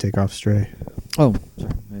actually take off Stray. Oh,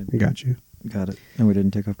 sorry. I got you. Got it. And we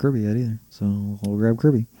didn't take off Kirby yet either. So we'll grab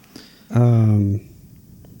Kirby.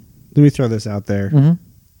 Let me throw this out there. Mm-hmm.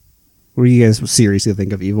 What do you guys seriously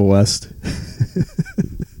think of Evil West?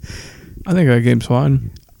 I think that game's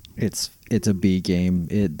fine. It's a B game.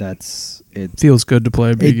 It Feels good to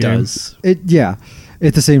play a big It game. does. yeah.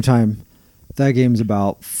 At the same time, that game's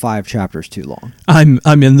about 5 chapters too long.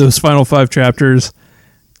 I'm in those final 5 chapters.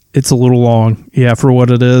 It's a little long, yeah, for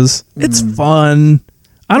what it is. It's fun.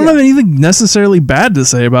 I don't Yeah. have anything necessarily bad to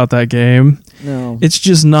say about that game. No. It's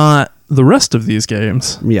just not the rest of these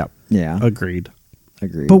games. Yeah, yeah. agreed.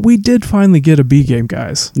 Agreed. But we did finally get a B game,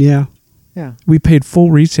 guys. Yeah, yeah. We paid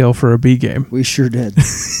full retail for a B game. We sure did.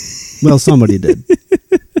 well, somebody did.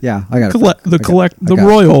 Yeah, I got it. The I got it.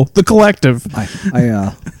 Royal, the collective.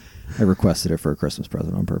 I requested it for a Christmas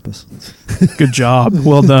present on purpose. Good job.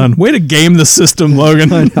 Well done. Way to game the system,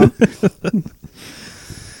 Logan.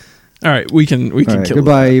 All right, we can All right, kill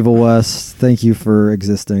goodbye, Evil West. Thank you for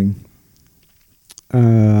existing.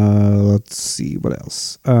 Let's see what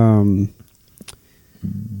else.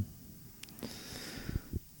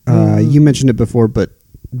 You mentioned it before, but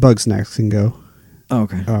Bug Snacks can go. Oh,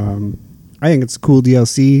 okay. I think it's a cool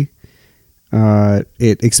DLC.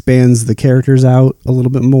 It expands the characters out a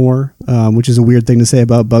little bit more, which is a weird thing to say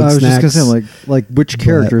about Bug I was Snacks. just gonna say, like which But-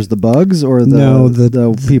 characters? The bugs or the No,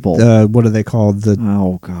 the people? What are they called? The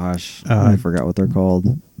Oh gosh, I forgot what they're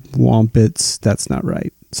called. Wompits. That's not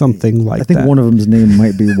right. Something like I think that. one of them's name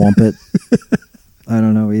might be Wumpet. I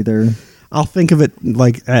don't know either. I'll think of it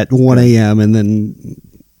like at 1 a.m. and then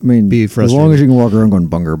I mean, Be as long frustrated. as you can walk around going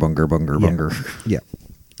bunger, bunger, bunger, bunger. yeah.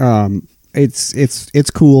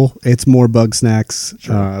 It's cool. It's more Bug Snacks,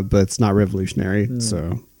 Sure. but it's not revolutionary.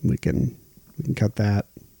 So we can cut that.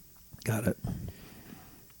 Got it.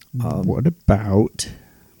 What about?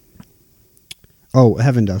 Oh,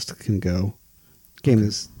 Heaven Dust can go. Game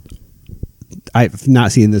is. I've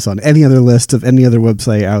not seen this on any other list of any other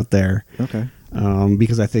website out there. Okay.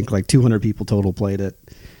 Because I think like 200 people total played it.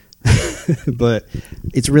 But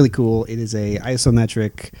it's really cool. It is a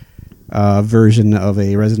isometric version of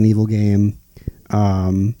a Resident Evil game.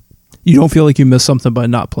 You don't feel like you missed something by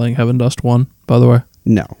not playing Heaven Dust 1, by the way?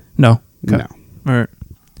 No, No. Okay. no, All right.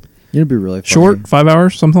 It'd be really funny. Short, 5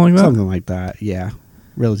 hours, something like that? something like that. Yeah,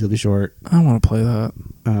 relatively short. I want to play that.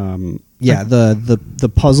 Yeah,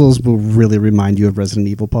 the puzzles will really remind you of Resident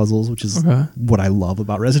Evil puzzles, which is Okay. what I love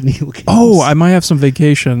about Resident Evil games. Oh, I might have some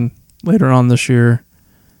vacation later on this year.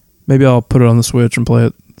 Maybe I'll put it on the Switch and play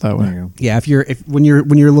it that There way. you go. yeah. When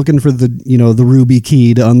you're looking for the ruby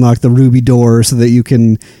key to unlock the ruby door so that you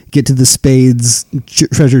can get to the spades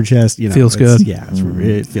treasure chest, Feels it's- good. Yeah,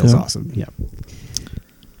 it feels Yeah. awesome. Yeah.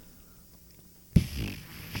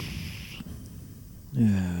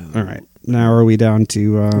 All right. Now are we down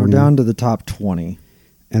to? We're down to the top 20.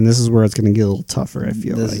 and this is where it's going to get a little tougher. I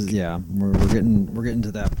feel This like. is, yeah, we're getting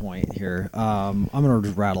to that point here. I'm gonna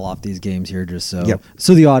just rattle off these games here just so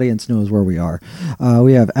the audience knows where we are.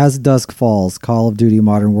 We have As Dusk Falls, Call of Duty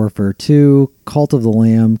Modern Warfare 2, Cult of the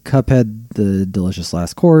Lamb, Cuphead: The Delicious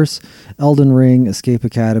Last Course, Elden Ring, Escape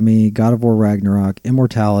Academy, God of War Ragnarok,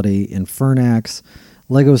 Immortality, Infernax,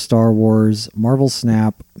 Lego Star Wars, Marvel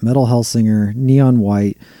Snap, Metal Hellsinger, Neon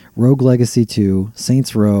White, Rogue Legacy 2,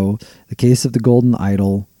 Saints Row, The Case of the Golden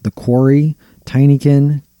Idol, The Quarry,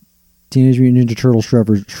 Tinykin, Teenage Mutant Ninja Turtle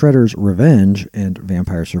Shredder's Revenge, and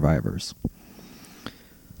Vampire Survivors.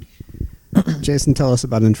 Jason, tell us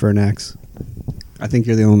about Infernax. I think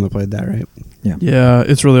you're the only one that played that, right? Yeah. Yeah,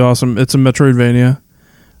 it's really awesome. It's a Metroidvania.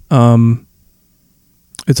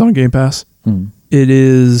 It's on Game Pass. It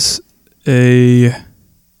is a...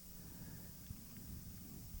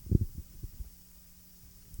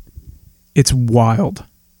 It's wild.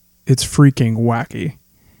 It's freaking wacky.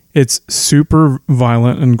 It's super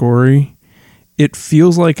violent and gory. It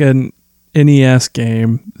feels like an NES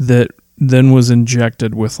game that then was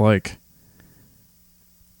injected with like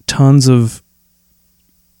tons of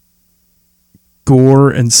gore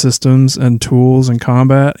and systems and tools and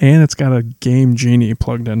combat, and it's got a Game Genie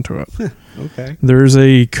plugged into it. Okay. There's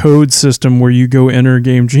a code system where you go enter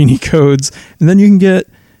Game Genie codes, and then you can get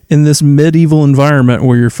in this medieval environment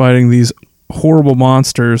where you're fighting these horrible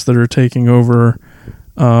monsters that are taking over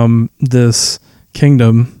this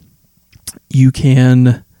kingdom. You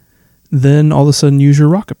can then all of a sudden use your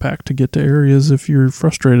rocket pack to get to areas if you're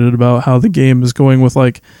frustrated about how the game is going with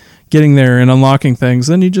like getting there and unlocking things.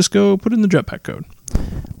 Then you just go put in the jetpack code.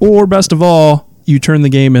 Or best of all, you turn the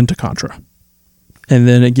game into Contra. And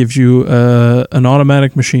then it gives you an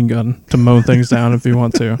automatic machine gun to mow things down if you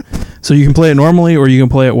want to. So you can play it normally or you can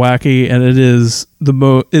play it wacky, and it is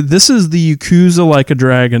this is the Yakuza Like a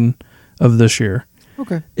Dragon of this year.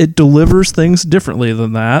 Okay. It delivers things differently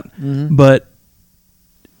than that, but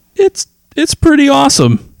it's pretty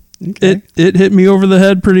awesome. Okay. It hit me over the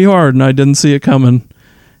head pretty hard, and I didn't see it coming.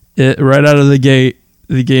 Right out of the gate,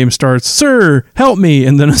 the game starts, "Sir, help me,"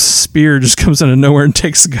 and then a spear just comes out of nowhere and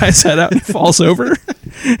takes the guy's head out and he falls over.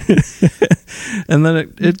 And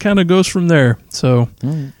then it kind of goes from there. So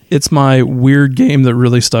it's my weird game that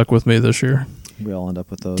really stuck with me this year. We all end up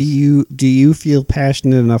with those. Do you feel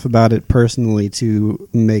passionate enough about it personally to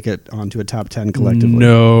make it onto a top 10 collectively?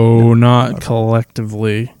 No, not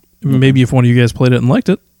collectively. Maybe if one of you guys played it and liked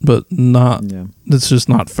it, but not. Yeah. It's just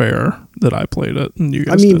not fair that I played it and you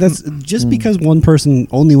guys I mean, didn't. that's just because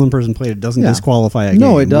only one person played it doesn't Yeah. disqualify a game.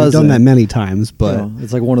 No, it doesn't. We've done that many times, but You know,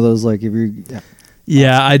 it's like one of those like if you're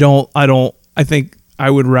Yeah, I don't. I think I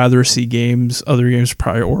would rather see other games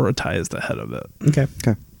prioritized ahead of it. okay.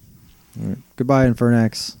 All right. Goodbye,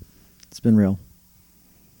 Infernax. It's been real.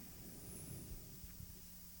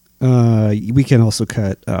 We can also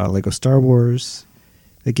cut Lego Star Wars.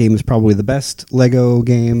 The game is probably the best Lego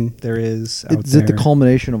game there is out Is it the there.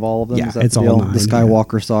 culmination of all of them? Yeah, Is that it's the all deal? 9, The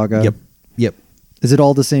Skywalker saga. Yep. Is it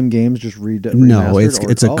all the same games? Just No,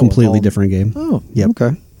 remastered, it's or- a completely all- different game. Oh, Yep.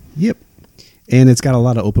 Okay. Yep. And it's got a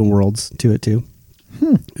lot of open worlds to it too.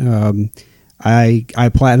 I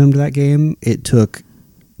platinumed that game. It took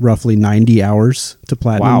roughly 90 hours to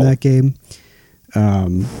platinum Wow. that game.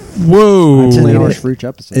 Whoa! 10 played hours it. for each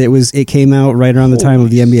episode. It came out right around the time of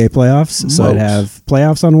the NBA playoffs, so I'd smokes. have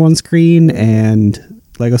playoffs on one screen and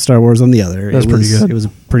Lego Star Wars on the other. That's pretty good. It was a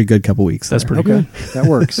pretty good couple weeks. That's there. pretty okay. That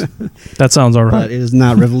works. That sounds all But right. it is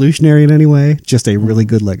not revolutionary in any way. Just a really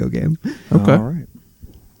good Lego game. Okay. All right.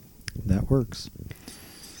 That works.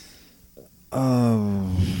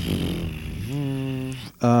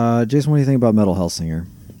 Jason, what do you think about Metal Hellsinger?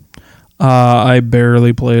 I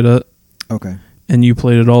barely played it, Okay. and you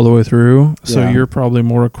played it all the way through, so Yeah. you're probably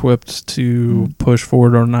more equipped to push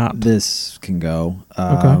forward or not. This can go.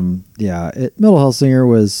 Okay. Yeah, Metal Hellsinger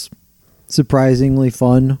was surprisingly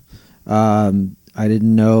fun. I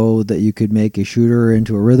didn't know that you could make a shooter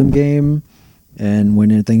into a rhythm game, and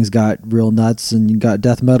when things got real nuts and you got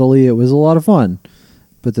death metal-y, it was a lot of fun.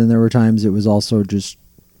 But then there were times it was also just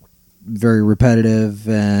very repetitive,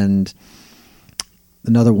 and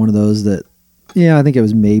another one of those that, yeah, I think it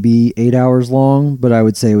was maybe 8 hours long, but I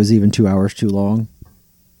would say it was even 2 hours too long.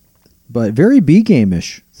 But very B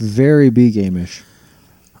game-ish. Very B game-ish.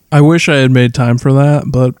 I wish I had made time for that,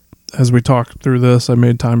 but as we talked through this, I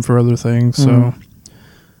made time for other things. So,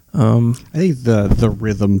 I think the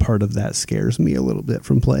rhythm part of that scares me a little bit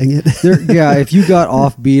from playing it. Yeah, if you got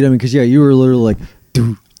offbeat, I mean, because, yeah, you were literally like,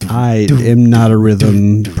 I am not a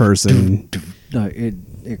rhythm person. no,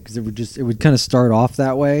 because it would kind of start off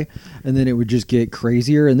that way, and then it would just get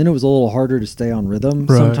crazier, and then it was a little harder to stay on rhythm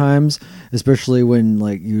Right. sometimes, especially when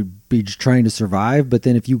like you'd be just trying to survive. But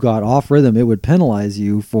then if you got off rhythm, it would penalize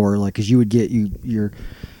you for like, because you would get your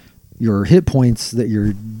hit points that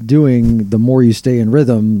you're doing. The more you stay in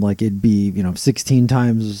rhythm, like it'd be 16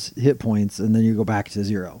 times hit points, and then you go back to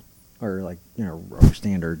 0, or like or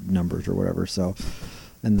standard numbers or whatever. So.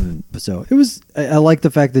 And then, so it was. I like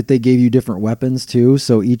the fact that they gave you different weapons too.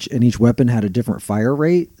 So each weapon had a different fire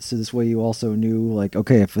rate. So this way, you also knew like,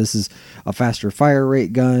 okay, if this is a faster fire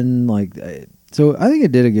rate gun, like. So I think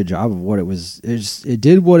it did a good job of what it was. It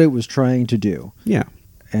did what it was trying to do. Yeah.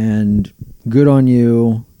 And good on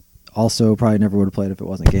you. Also, probably never would have played if it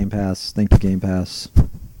wasn't Game Pass. Thank you, Game Pass,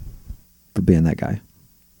 for being that guy.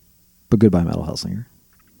 But goodbye, Metal Hellsinger.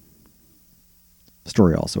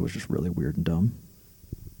 Story also was just really weird and dumb.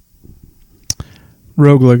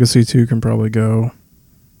 Rogue Legacy 2 can probably go.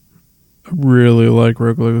 I really like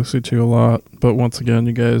Rogue Legacy 2 a lot, but once again,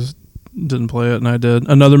 you guys didn't play it, and I did.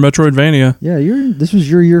 Another Metroidvania. Yeah, this was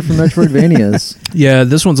your year for Metroidvanias. Yeah,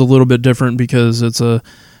 this one's a little bit different because it's a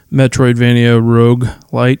Metroidvania rogue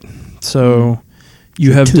light. So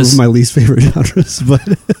you have two of my least favorite genres, but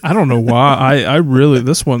I don't know why. I really,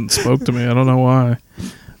 this one spoke to me. I don't know why.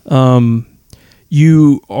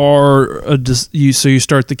 You are so you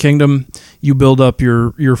start the kingdom, you build up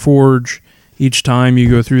your forge. Each time you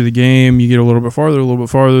go through the game, you get a little bit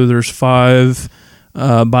farther. There's 5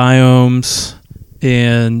 biomes,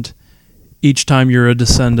 and each time you're a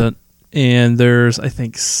descendant. And there's, I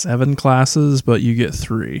think, 7 classes, but you get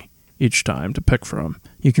 3 each time to pick from.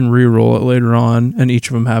 You can re-roll it later on, and each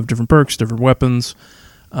of them have different perks, different weapons,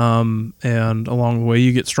 and along the way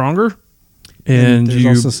you get stronger. And there's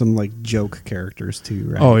also some like joke characters too,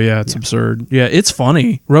 right? Oh yeah, it's absurd. Yeah, it's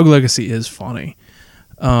funny. Rogue Legacy is funny.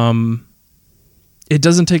 It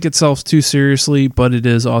doesn't take itself too seriously, but it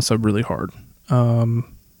is also really hard.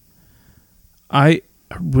 I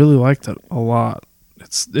really liked it a lot.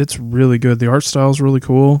 It's really good. The art style is really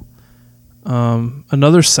cool.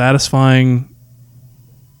 Another satisfying,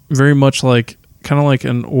 very much like kind of like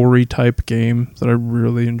an Ori type game that I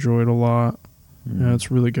really enjoyed a lot. Yeah,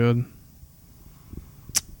 it's really good.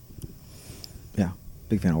 Yeah,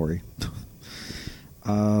 big fan of Ori.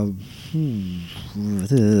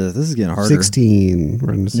 This is getting harder. 16.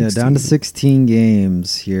 We're in 16. Yeah, down to 16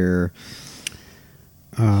 games here.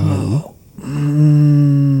 What do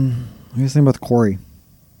you think about the Quarry?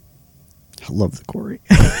 I love the Quarry.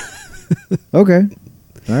 Okay.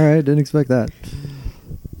 All right, didn't expect that.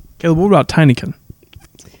 Caleb, what about Tinykin?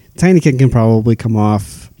 Tinykin can probably come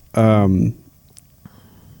off. Do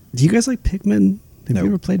you guys like Pikmin? Have No. you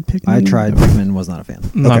ever played Pikmin? I tried No. Pikmin, was not a fan.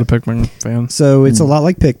 Not a Pikmin fan. So it's a lot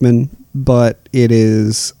like Pikmin, but it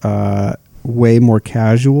is way more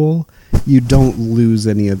casual. You don't lose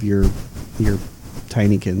any of your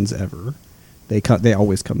Tinykins ever. They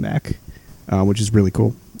always come back, which is really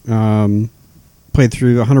cool. Played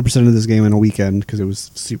through 100% of this game in a weekend because it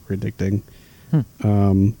was super addicting.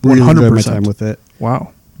 Really enjoyed my time with it.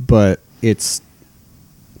 Wow. But it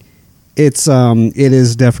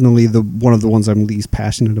is definitely one of the ones I'm least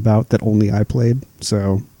passionate about that only I played,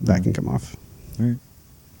 so that can come off. All right.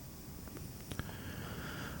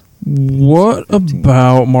 What 15.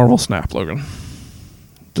 about Marvel Snap, Logan?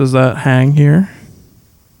 Does that hang here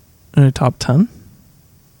in a top 10?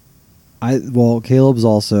 Caleb's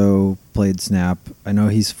also played Snap. I know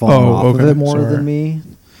he's fallen off of it more than me.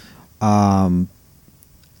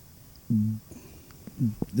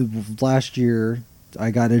 Last year,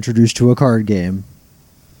 I got introduced to a card game.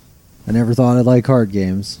 I never thought I'd like card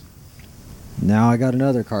games. Now I got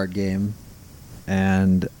another card game,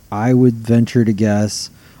 and I would venture to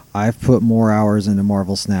guess I've put more hours into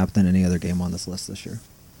Marvel Snap than any other game on this list this year.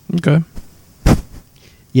 Okay.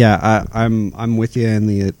 Yeah, I'm with you in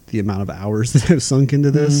the amount of hours that have sunk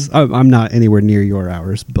into this. I'm not anywhere near your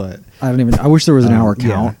hours, but I wish there was an hour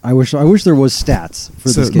count. yeah. I wish there was stats for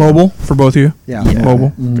So this game. Mobile for both of you? Yeah.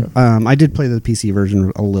 Mobile. Mhm. Okay. I did play the PC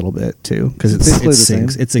version a little bit too because it basically the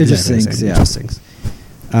syncs. same. It's It just exactly the syncs, same. yeah. It just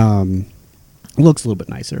syncs. It looks a little bit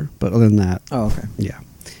nicer, but other than that, Oh, okay. yeah.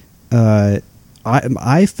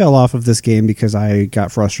 I fell off of this game because I got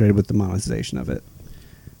frustrated with the monetization of it.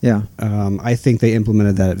 Yeah. I think they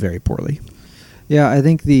implemented that very poorly. Yeah, I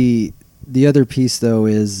think the other piece though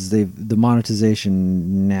is the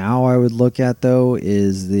monetization now I would look at though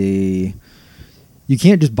is you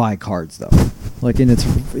can't just buy cards though. Like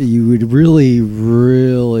you would really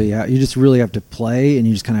you just really have to play, and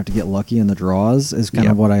you just kind of have to get lucky in the draws is kind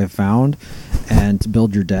of what I have found, and to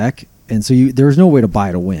build your deck. And so there's no way to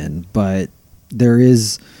buy to win, but there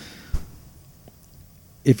is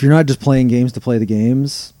if you're not just playing games to play the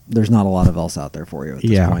games, there's not a lot of else out there for you at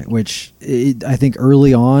this point. Which I think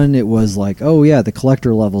early on it was like, oh yeah, the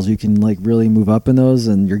collector levels, you can like really move up in those,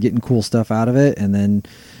 and you're getting cool stuff out of it. And then,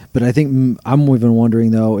 but I think I'm even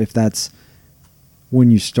wondering though if that's when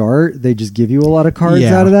you start, they just give you a lot of cards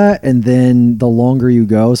out of that, and then the longer you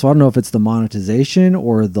go. So I don't know if it's the monetization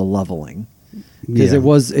or the leveling.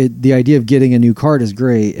 Because the idea of getting a new card is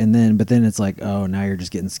great, but then it's like, oh, now you're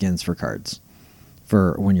just getting skins for cards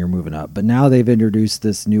for when you're moving up. But now they've introduced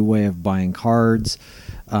this new way of buying cards,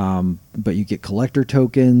 but you get collector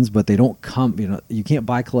tokens, but they don't come. You can't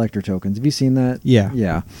buy collector tokens. Have you seen that? Yeah,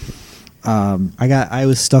 yeah. I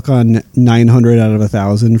was stuck on 900 out of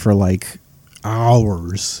 1,000 for like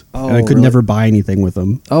hours, and I could never buy anything with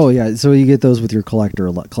them. Oh yeah, so you get those with your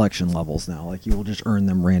collection levels now. Like you will just earn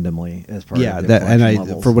them randomly as part of your collection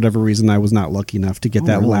levels. For whatever reason, I was not lucky enough to get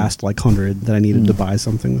that last like 100 that I needed to buy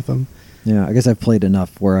something with them. Yeah, I guess I've played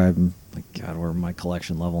enough where I'm like, God, where my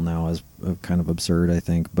collection level now is kind of absurd, I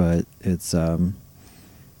think, but it's I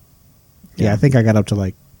think I got up to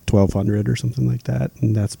like 1,200 or something like that,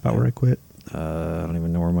 and that's about where I quit. I don't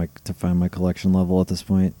even know where to find my collection level at this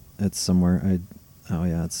point. It's somewhere.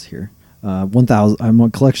 It's here. 1,000. I'm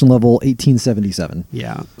on collection level 1877.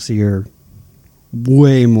 Yeah, so you're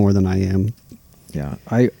way more than I am. Yeah,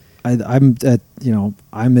 I'm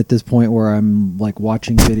at this point where I'm like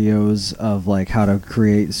watching videos of like how to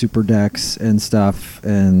create super decks and stuff,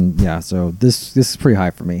 and yeah, so this is pretty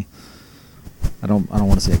high for me. I don't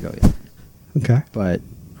want to see it go yet. Okay, but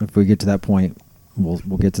if we get to that point, we'll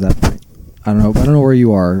get to that point. I don't know where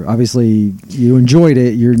you are. Obviously, you enjoyed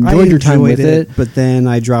it. You enjoyed your time with it. But then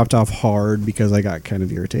I dropped off hard because I got kind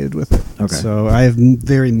of irritated with it. Okay. So I have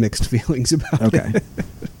very mixed feelings about it. Okay.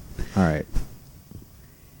 All right.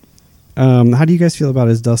 How do you guys feel about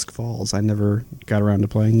As Dusk Falls? I never got around to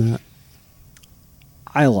playing that.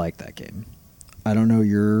 I like that game. I don't know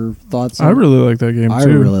your thoughts on I really like that game, too. I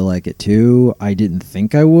really like it, too. I didn't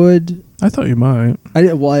think I would. I thought you might.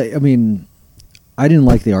 I didn't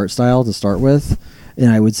like the art style to start with,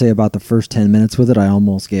 and I would say about the first 10 minutes with it, I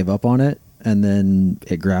almost gave up on it, and then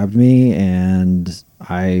it grabbed me, and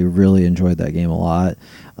I really enjoyed that game a lot.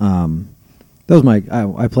 That was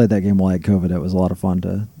I played that game while I had COVID. It was a lot of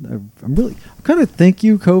fun I'm kind of thank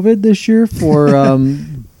you, COVID, this year for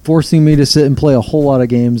forcing me to sit and play a whole lot of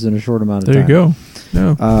games in a short amount of time. There you go.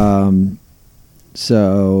 Yeah.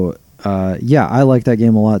 I like that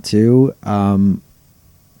game a lot too.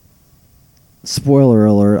 Spoiler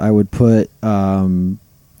alert, I would put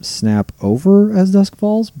Snap over As Dusk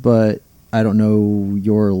Falls, but I don't know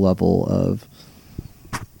your level of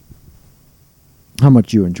how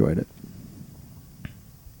much you enjoyed it.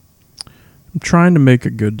 I'm trying to make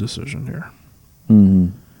a good decision here.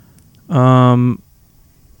 Mm-hmm.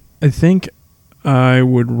 I think I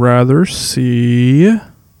would rather see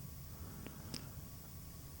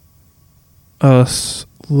us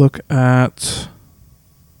look at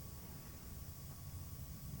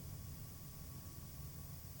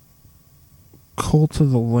Cult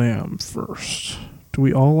of the Lamb first. Do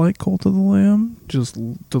we all like Cult of the Lamb? Do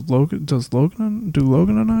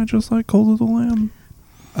Logan and I just like Cult of the Lamb?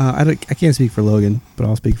 I can't speak for Logan, but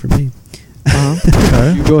I'll speak for me.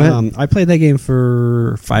 Okay. Go ahead. I played that game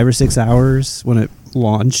for 5 or 6 hours when it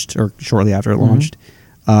launched, or shortly after it launched.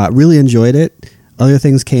 Really enjoyed it. Other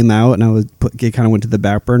things came out, and it kind of went to the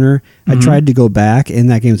back burner. I tried to go back, and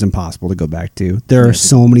that game's impossible to go back to. There are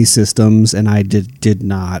so many systems, and I did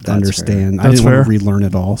not understand. I didn't want to relearn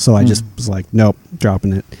it all, so I just was like, nope,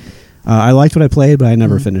 dropping it. I liked what I played, but I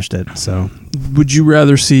never finished it. So, would you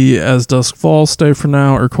rather see As Dusk Falls stay for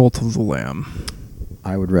now or Cult of the Lamb?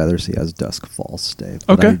 I would rather see As Dusk Falls stay.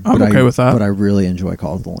 Okay, I'm okay with that. But I really enjoy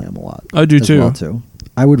Call of the Lamb a lot. I do too. Well too.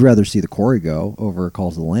 I would rather see the Quarry go over Call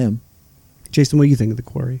of the Lamb. Jason, what do you think of the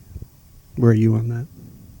Quarry? Where are you on that?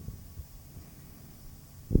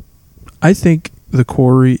 I think the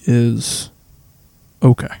Quarry is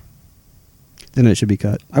okay. Then it should be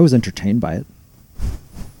cut. I was entertained by it.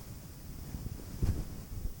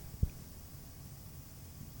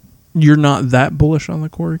 You're not that bullish on the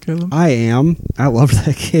Quarry, Caleb? I am. I love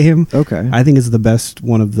that game. Okay. I think it's the best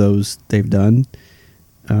one of those they've done.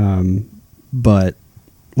 But,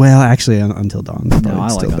 well, actually, Until Dawn is probably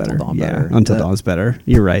still better. Until Dawn better. Until Dawn's better.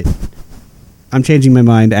 You're right. I'm changing my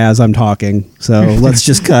mind as I'm talking, so let's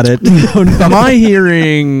just cut it. Am I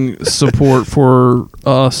hearing support for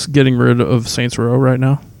us getting rid of Saints Row right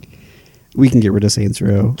now? We can get rid of Saints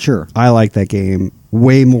Row. Sure. I like that game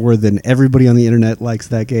way more than everybody on the internet likes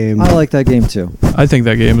that game. I like that game too. I think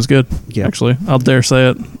that game is good. Yeah. Actually, I'll dare say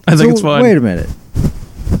it. I think it's fine. Wait a minute.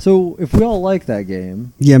 So if we all like that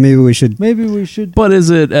game, Yeah, maybe we should. maybe we should. But is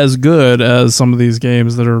it as good as some of these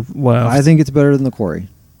games that are left? I think it's better than the Quarry.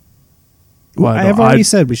 Well, I have already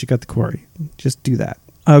said we should cut the quarry. Just do that.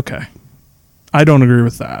 Okay. I don't agree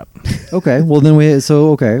with that. Okay, well then we. So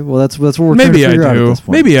okay, well that's what we're trying to Maybe I figure out at do. this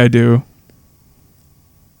point. Maybe I do.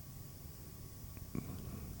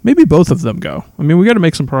 Maybe both of them go. I mean, we got to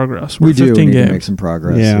make some progress. We're we do 15 need games. to make some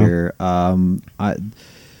progress Yeah. here.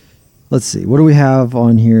 Let's see. What do we have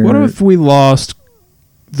on here? What if we lost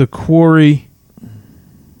the Quarry,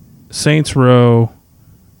 Saints Row,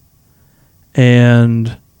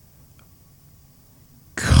 and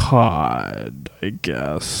COD, I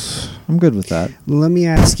guess. I'm good with that. Let me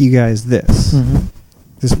ask you guys this. Mm-hmm.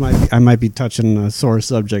 This I might be touching a sore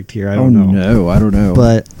subject here. I Oh don't know. no, I don't know.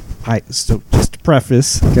 But so just to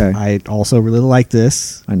preface, Okay. I also really like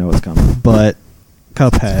this, I know it's coming. but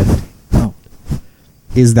Cuphead, Oh,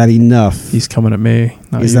 is that enough? He's coming at me.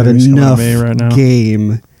 Not Is you. that He's coming at enough me right now?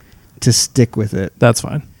 game to stick with it? That's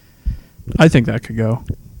fine. I think that could go.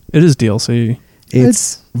 It is DLC.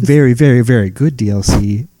 It's very, very, very good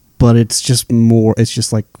DLC, but it's just more. It's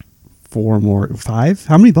just like 5.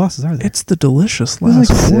 How many bosses are there? It's the delicious There's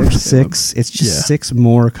last like course. 6. It's just Yeah. 6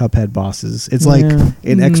 more Cuphead bosses. It's like Yeah.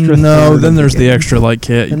 an extra. No, third then of there's the game. extra like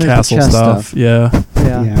And there's the castle chest stuff. stuff. Yeah.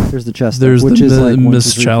 yeah. Yeah. There's the chest. There's stuff, which the is like 1,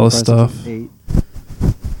 Miss 2, 3, 4, Chalice 5, 6, stuff. 8,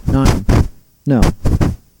 9. No.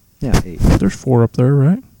 Yeah, 8. There's 4 up there,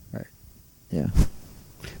 right? Yeah.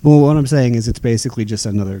 Well, what I'm saying is, it's basically just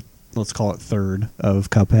another. Let's call it third of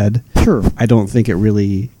Cuphead. Sure. I don't think it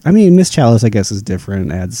really. I mean, Miss Chalice, I guess, is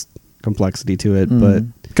different, adds complexity to it, but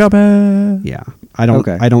Cuphead. yeah, I don't.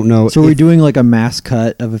 Okay. I don't know. So are we if- doing like a mass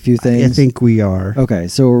cut of a few things? I think we are. Okay,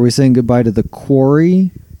 so are we saying goodbye to the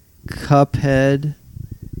Quarry, Cuphead,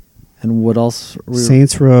 and what else? Are we-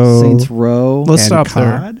 Saints Row. Saints Row. Let's and stop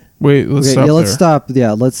there. COD? Wait, let's Okay, stop yeah, let's there. stop.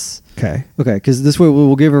 Yeah, let's. Okay. Okay, because this way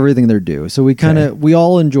we'll give everything their due. So we kind of Okay. we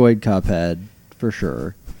all enjoyed Cuphead for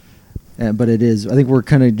sure, but it is. I think we're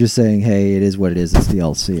kind of just saying, hey, it is what it is. It's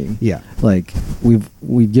DLC. Yeah. Like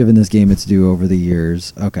we've given this game its due over the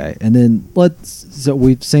years. Okay, and then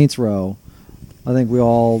we've Saints Row. I think we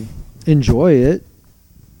all enjoy it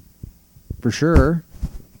for sure.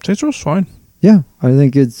 Saints Row's fine. Yeah, I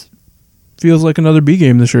think it's. Feels like another B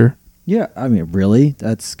game this year. Yeah, I mean, really,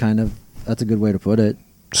 that's a good way to put it.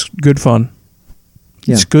 It's good fun.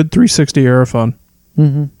 Yeah. It's good 360 era fun.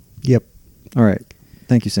 Mm-hmm. Yep. All right,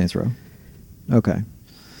 thank you, Saints Row. Okay,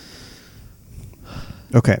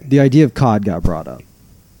 Okay. the idea of COD got brought up.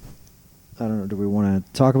 I don't know. Do we want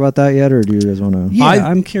to talk about that yet, or do you guys want to? Yeah, I-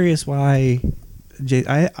 I'm curious why.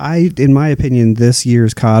 In my opinion, this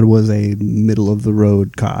year's COD was a middle of the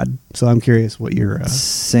road COD. So I'm curious what your.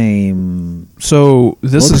 Same. So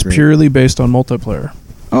this Looks is great. purely based on multiplayer.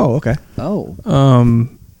 Oh, okay. Oh.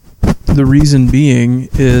 The reason being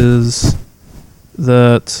is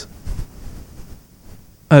that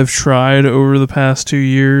I've tried over the past 2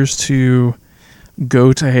 years to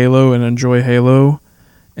go to Halo and enjoy Halo,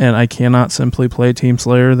 and I cannot simply play Team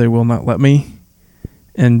Slayer. They will not let me.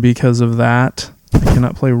 And because of that, I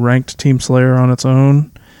cannot play ranked Team Slayer on its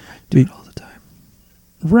own. Do it all the time.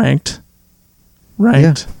 Ranked.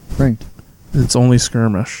 Ranked. It's only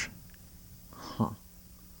skirmish. Huh.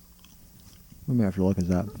 We may have to look at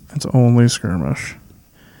that. It's only skirmish.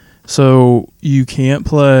 So you can't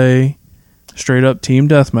play straight up team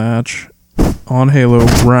deathmatch on Halo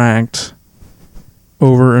ranked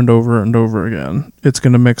over and over and over again. It's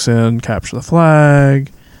going to mix in capture the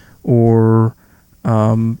flag or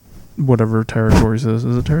whatever territories is.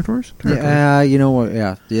 Is it territories? Yeah, you know what?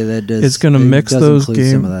 Yeah, that does. It's gonna it mix does those include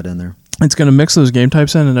some game- of that in there. It's going to mix those game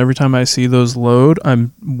types in, and every time I see those load,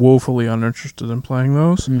 I'm woefully uninterested in playing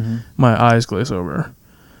those. Mm-hmm. My eyes glaze over.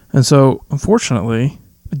 And so, unfortunately,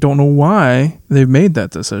 I don't know why they've made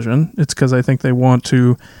that decision. It's because I think they want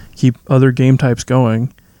to keep other game types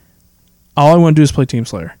going. All I want to do is play Team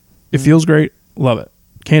Slayer. It feels great. Love it.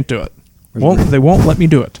 Can't do it. They won't let me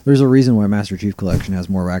do it. There's a reason why Master Chief Collection has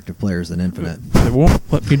more active players than Infinite. They won't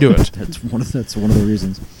let me do it. That's one of the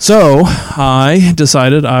reasons. So I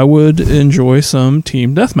decided I would enjoy some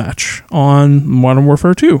team deathmatch on Modern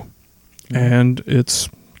Warfare 2. And it's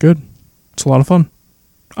good. It's a lot of fun.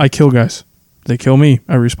 I kill guys. They kill me.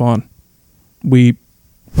 I respawn. We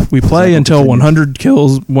play until 100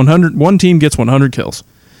 kills. 100. One team gets 100 kills.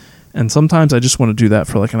 And sometimes I just want to do that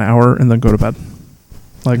for like an hour and then go to bed.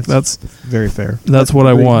 Like that's Very fair. That's what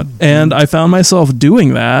I great. want. And I found myself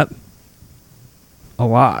doing that a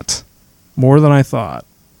lot. More than I thought.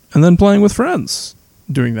 And then playing with friends.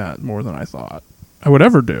 Doing that more than I thought I would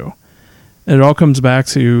ever do. And it all comes back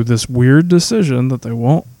to this weird decision that they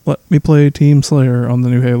won't let me play Team Slayer on the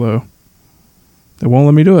new Halo. They won't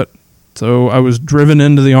let me do it. So I was driven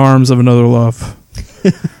into the arms of another love.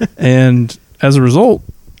 And as a result,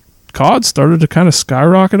 COD started to kind of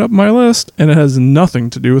skyrocket up my list, and it has nothing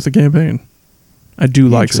to do with the campaign. I do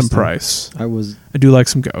like some Price. I do like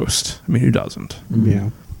some Ghost. I mean, who doesn't?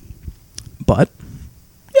 Yeah. But,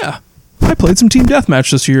 yeah, I played some Team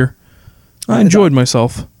Deathmatch this year. I enjoyed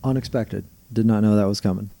myself. Unexpected. Did not know that was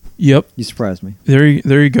coming. Yep. You surprised me. There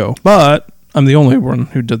you go. But I'm the only one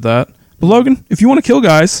who did that. But Logan, if you want to kill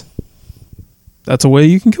guys, that's a way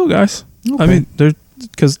you can kill guys. Okay. I mean,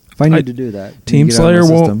 because if I need to do that, Team Slayer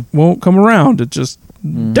won't come around. It just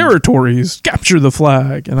territories capture the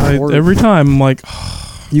flag, and every time I'm like,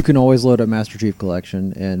 you can always load up Master Chief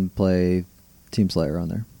Collection and play Team Slayer on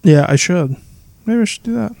there. Yeah, I should. Maybe I should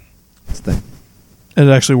do that. That's the thing. And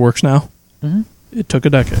it actually works now. Mm-hmm. It took a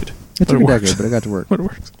decade. It took a decade, but it got to work. But it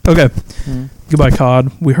works. Okay. Mm-hmm. Goodbye,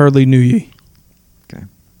 COD. We hardly knew ye. Okay.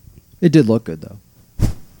 It did look good, though.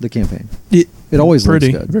 The campaign. It always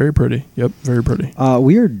pretty, looks good. Very pretty. Yep, very pretty.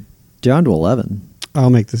 We are down to 11. I'll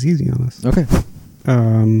make this easy on us. Okay.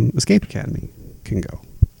 Escape Academy can go.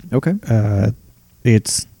 Okay.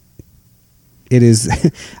 It is.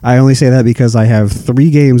 I only say that because I have 3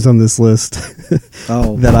 games on this list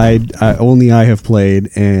that I only I have played,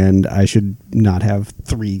 and I should not have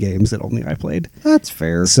 3 games that only I played. That's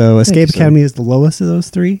fair. So Escape Academy is the lowest of those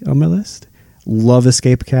 3 on my list. Love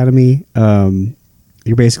Escape Academy.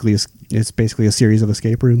 It's basically a series of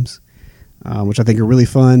escape rooms, which I think are really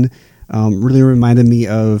fun. Really reminded me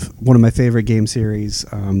of one of my favorite game series,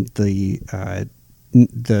 the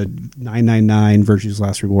 999 Virtue's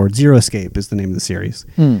Last Reward. Zero Escape is the name of the series.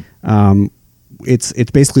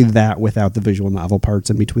 It's basically that without the visual novel parts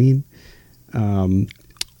in between. And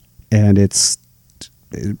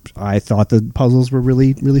I thought the puzzles were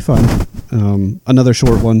really, really fun. Another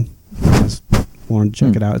short one. I just wanted to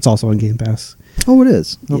check it out. It's also on Game Pass. Oh, it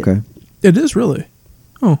is? Yeah. Okay. It is really?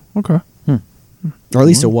 Oh, okay. Or at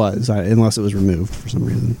least it was, unless it was removed for some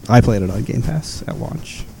reason. I played it on Game Pass at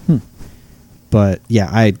launch. But yeah,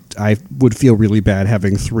 I would feel really bad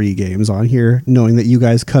having 3 games on here, knowing that you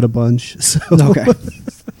guys cut a bunch. So. Okay.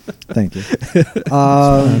 Thank you.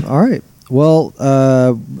 All right. Well,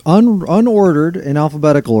 unordered, in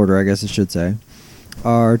alphabetical order, I guess I should say,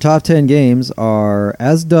 our top 10 games are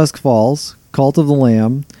As Dusk Falls, Cult of the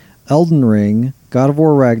Lamb, Elden Ring, God of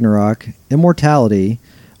War Ragnarok, Immortality,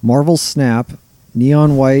 Marvel's Snap,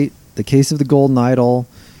 Neon White, The Case of the Golden Idol,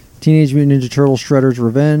 Teenage Mutant Ninja Turtles Shredder's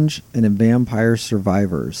Revenge, and Vampire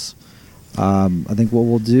Survivors. I think what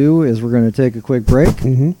we'll do is we're going to take a quick break.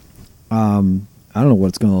 Mm-hmm. I don't know what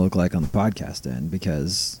it's going to look like on the podcast end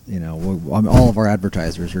because all of our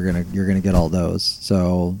advertisers you're gonna get all those.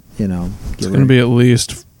 So it's going to be at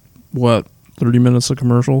least 30 minutes of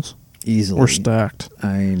commercials easily. We're stacked.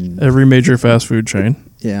 I every major fast food chain.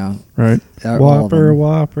 Yeah. Right. Whopper.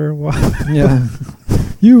 Yeah.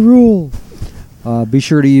 You rule. Be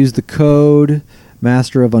sure to use the code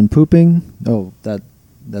Master of Unpooping. Oh,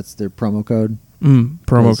 that's their promo code.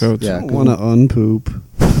 Promo codes. Yeah, I want to unpoop.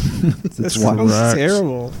 That sounds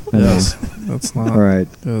terrible. Yes, that's not all right.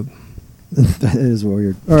 Good. That is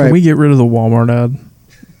weird. All Can right, we get rid of the Walmart ad?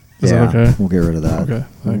 Is that okay? We'll get rid of that. Okay,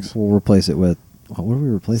 thanks. We'll replace it with what do we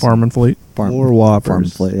replace? Farm and Fleet. More Whoppers. Farm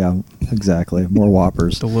and Fleet. Yeah, exactly. More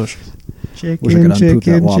Whoppers. Delicious. Chicken, Wish I could unpoop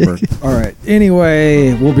that Whopper. chicken. All right.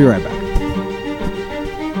 Anyway, we'll be right back.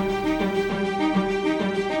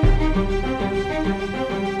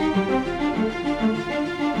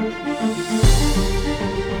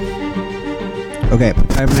 Okay,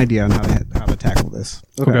 I have an idea on how to tackle this.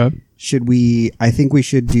 Okay. Should we? I think we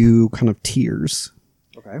should do kind of tiers.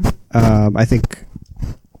 Okay. I think.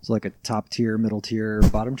 So like a top tier, middle tier,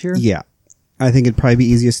 bottom tier? Yeah, I think it'd probably be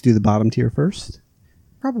easiest to do the bottom tier first.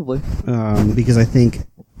 Probably. Because I think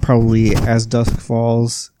probably As Dusk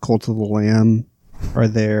Falls, Cult of the Lamb are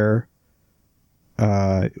there.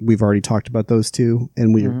 We've already talked about those 2,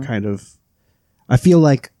 and we're kind of. I feel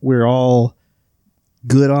like we're all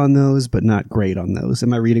good on those, but not great on those.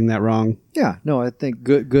 Am I reading that wrong? Yeah. No, I think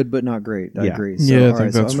good, but not great. I Yeah. agree. So, Yeah, I all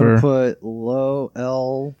think that's so I'm fair. going to put low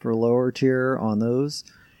L for lower tier on those.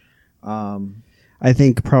 I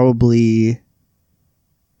think probably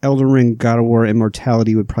Elden Ring, God of War,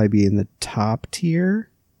 Immortality would probably be in the top tier.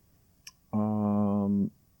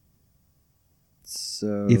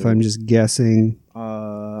 So If I'm just guessing.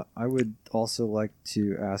 I would also like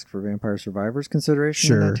to ask for Vampire Survivors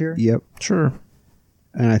consideration in that tier. Yep. Sure.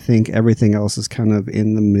 And I think everything else is kind of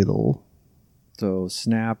in the middle. So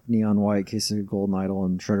Snap, Neon White, Case of the Golden Idol,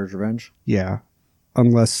 and Shredder's Revenge. Yeah.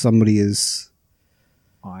 Unless somebody is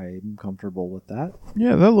I'm comfortable with that.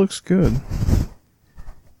 Yeah, that looks good.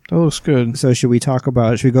 That looks good. So should we go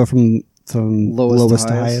from lowest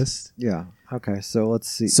to highest? Yeah. Okay, so let's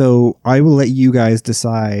see. So I will let you guys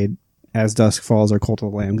decide As Dusk Falls or Cult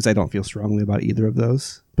of the Lamb, because I don't feel strongly about either of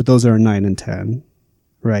those. But those are 9 and 10,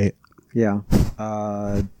 right? Yeah.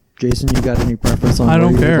 Jason, you got any preference on I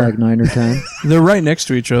don't whether you care. like 9 or 10? They're right next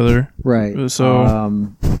to each other. Right. So-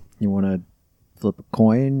 you want to flip a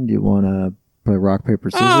coin? Do you want to play rock,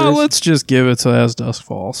 paper, scissors? Let's just give it to As Dusk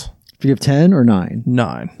Falls. Do you have 10 or 9?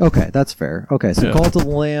 9. Okay, that's fair. Okay, so Yeah. Cult of the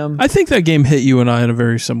Lamb. I think that game hit you and I in a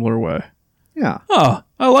very similar way. Yeah. Oh,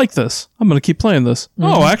 I like this. I'm going to keep playing this.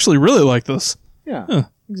 Oh, I actually really like this. Yeah. Huh.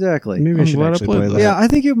 Exactly. Maybe I I'm should glad I actually played play that. that. Yeah, I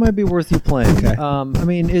think it might be worth you playing. Okay. I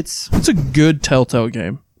mean, it's It's a good Telltale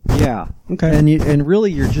game. yeah. Okay. And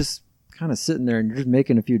really, you're just kind of sitting there and you're just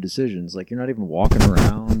making a few decisions. Like you're not even walking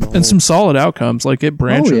around. the And whole- some solid outcomes. Like it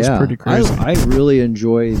branches pretty crazy. I really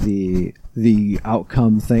enjoy the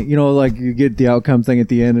outcome thing. You know, like you get the outcome thing at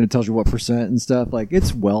the end and it tells you what percent and stuff. Like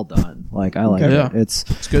it's well done. Like I like Okay. it. Yeah.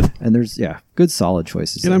 It's good. and there's good solid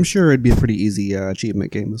choices. And there. I'm sure it'd be a pretty easy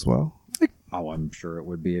achievement game as well. Oh, I'm sure it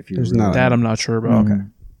would be if you. There's really not- That I'm not sure about. Okay.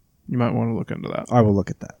 You might want to look into that. I will look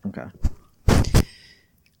at that. Okay.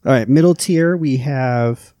 All right, middle tier, we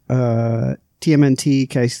have TMNT,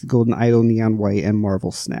 Case of the Golden Idol, Neon White, and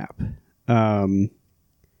Marvel Snap.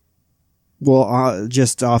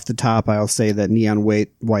 Just off the top, I'll say that Neon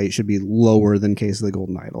White should be lower than Case of the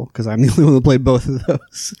Golden Idol, because I'm the only one that played both of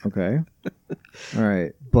those. Okay. All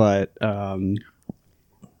right. But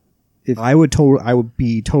if I would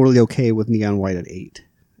be totally okay with Neon White at 8.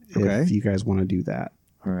 Okay. If you guys want to do that.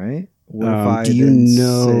 All right. What if I do you then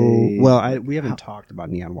know? say- Well, we haven't talked about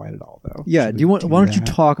Neon White at all, though. Yeah. Should Do you we want? Why don't you that?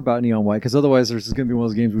 talk about Neon White? Because otherwise, there's going to be one of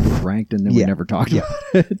those games we just ranked and then we Yeah. never talked Yeah.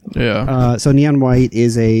 about it. Yeah. So Neon White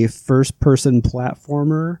is a first-person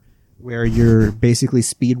platformer where you're basically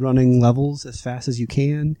speedrunning levels as fast as you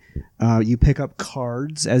can. You pick up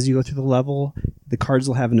cards as you go through the level. The cards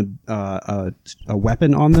will have a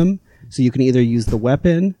weapon on them, so you can either use the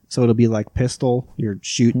weapon, so it'll be like pistol. You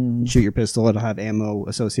shoot your pistol. It'll have ammo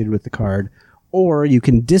associated with the card, or you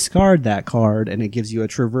can discard that card and it gives you a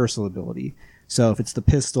traversal ability. So if it's the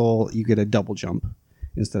pistol, you get a double jump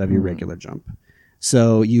instead of your regular jump.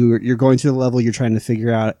 So you're going through the level, you're trying to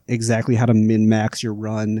figure out exactly how to min-max your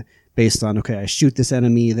run based on, okay, I shoot this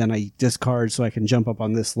enemy, then I discard so I can jump up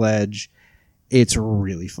on this ledge. It's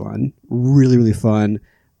really fun. Really, really fun.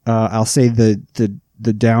 I'll say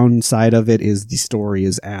the downside of it is the story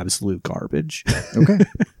is absolute garbage. Okay.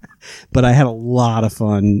 But I had a lot of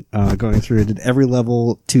fun going through it. Did every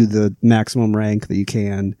level to the maximum rank that you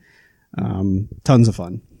can. Tons of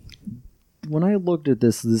fun. When I looked at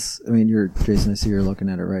this, I mean, Jason. I see you're looking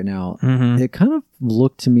at it right now. Mhm. It kind of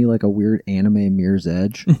looked to me like a weird anime Mirror's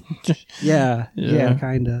Edge. Yeah, Yeah.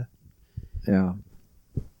 kind of. Yeah.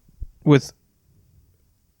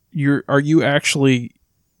 Are you actually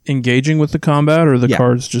engaging with the combat, or the Yeah.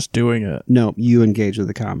 cards just doing it? No, you engage with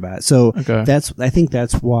the combat. So Okay. I think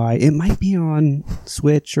that's why it might be on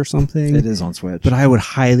Switch or something. It is on Switch. But I would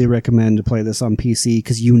highly recommend to play this on PC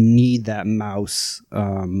because you need that mouse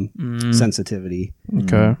sensitivity.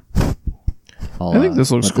 Okay. I'll, I think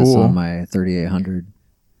this looks put cool. on my 3800,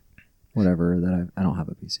 whatever that I don't have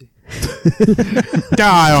a PC.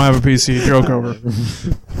 I don't have a PC. Joke over.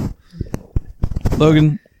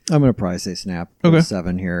 Logan. I'm gonna probably say Snap. Okay.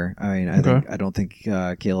 7 here. I mean, I don't think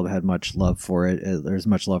Caleb had much love for it. There's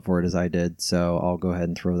much love for it as I did, so I'll go ahead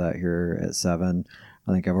and throw that here at 7.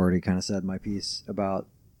 I think I've already kind of said my piece about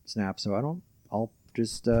Snap, so I'll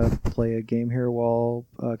just play a game here while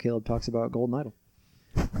Caleb talks about Golden Idol.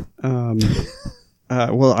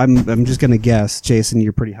 Well, I'm just gonna guess, Jason.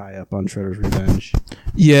 You're pretty high up on Shredder's Revenge.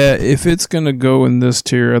 Yeah, if it's gonna go in this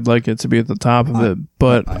tier, I'd like it to be at the top of it.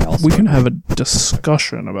 But I also we can have a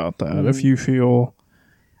discussion about that if you feel.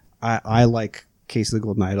 I like Case of the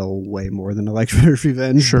Golden Idol way more than I like Shredder's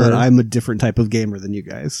Revenge. Sure. But I'm a different type of gamer than you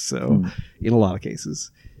guys. So in a lot of cases,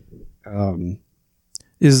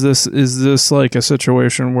 Is this like a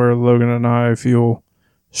situation where Logan and I feel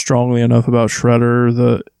strongly enough about Shredder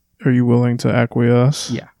that are you willing to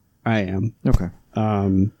acquiesce? yeah, I am. Okay.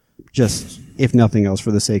 Just if nothing else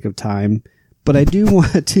for the sake of time. But I do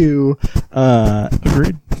want to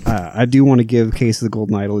Agreed. I do want to give Case of the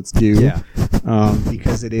Golden Idol its due. Yeah.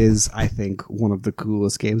 Because it is, I think, one of the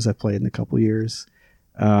coolest games I've played in a couple years.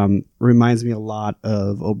 Reminds me a lot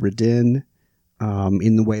of Obra Dinn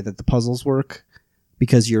in the way that the puzzles work,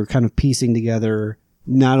 because you're kind of piecing together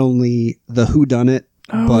not only the whodunit,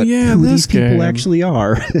 but who these people game. actually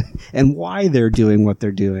are and why they're doing what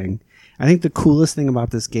they're doing. I think the coolest thing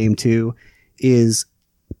about this game, too, is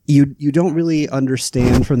you don't really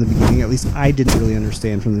understand from the beginning, at least I didn't really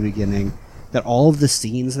understand from the beginning, that all of the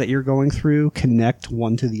scenes that you're going through connect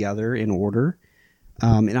one to the other in order.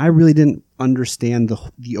 And I really didn't understand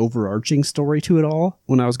the overarching story to it all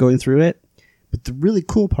when I was going through it. But the really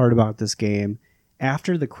cool part about this game,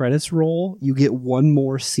 after the credits roll, you get one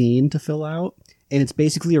more scene to fill out, and it's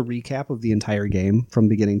basically a recap of the entire game from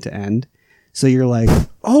beginning to end. So you're like,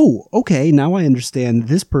 oh, okay, now I understand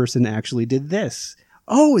this person actually did this.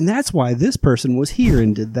 Oh, and that's why this person was here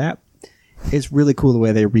and did that. It's really cool the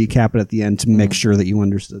way they recap it at the end to make sure that you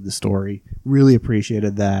understood the story. Really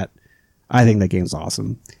appreciated that. I think that game's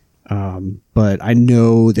awesome. But I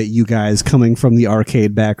know that you guys, coming from the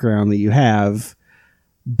arcade background that you have,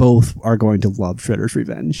 both are going to love Shredder's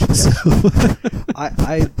Revenge. So.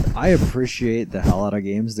 I appreciate the hell out of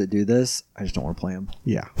games that do this. I just don't want to play them.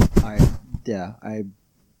 Yeah.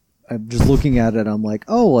 I'm just looking at it. I'm like,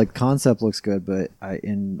 oh, like concept looks good, but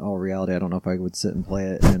in all reality, I don't know if I would sit and play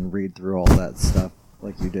it and read through all that stuff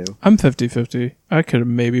like you do. I'm 50-50. I could have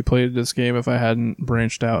maybe played this game if I hadn't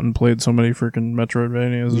branched out and played so many freaking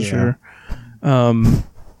Metroidvanias this year.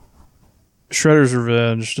 Shredder's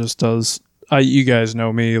Revenge just does. You guys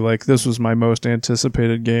know me. Like, this was my most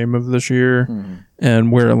anticipated game of this year,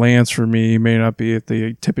 and where it lands for me may not be at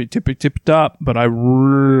the tippy top, but I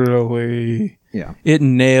really, it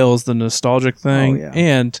nails the nostalgic thing. Oh, yeah.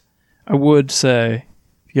 And I would say,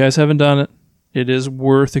 if you guys haven't done it, it is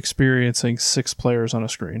worth experiencing 6 players on a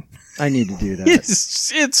screen. I need to do that.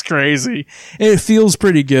 It's crazy. It feels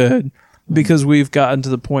pretty good because we've gotten to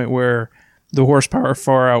the point where the horsepower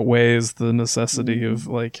far outweighs the necessity of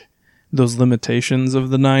like those limitations of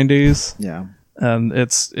the 90s. Yeah. And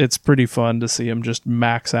it's pretty fun to see him just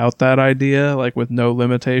max out that idea, like with no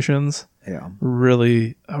limitations. Yeah. I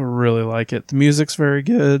really like it. The music's very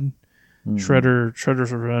good.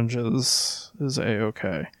 Shredder's Revenge is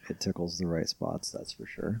A-okay. It tickles the right spots, that's for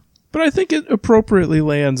sure. But I think it appropriately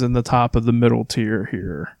lands in the top of the middle tier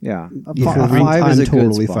here. Yeah. Yeah, Five is I'm a good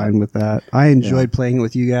totally spot. fine with that. I enjoyed playing it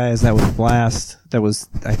with you guys. That was a blast. That was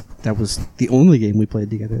the only game we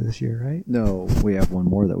played together this year, right? No, we have one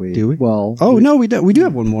more that we... Do we? Well... Oh, no, we do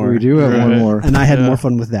have one more. We do have one Right. more. And I had Yeah. more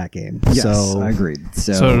fun with that game. Yes, So I agreed.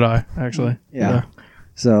 So did I, actually. Yeah.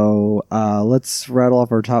 So let's rattle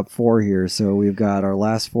off our top 4 here. So we've got our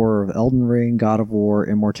last 4 of Elden Ring, God of War,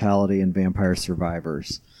 Immortality, and Vampire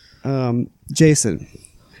Survivors. Jason,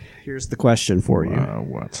 here's the question for you.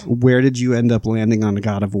 What? Where did you end up landing on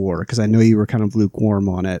God of War? Because I know you were kind of lukewarm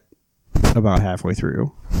on it about halfway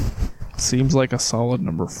through. Seems like a solid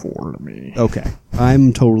number 4 to me. Okay.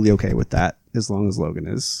 I'm totally okay with that, as long as Logan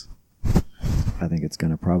is. I think it's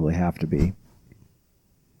going to probably have to be.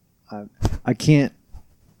 I can't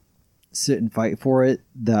sit and fight for it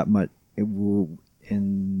that much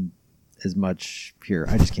in as much here.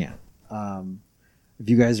 I just can't. If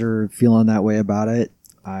you guys are feeling that way about it,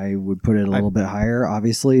 I would put it a little bit higher,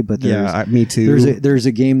 obviously. But Me too. There's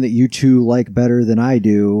a game that you two like better than I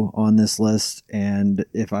do on this list, and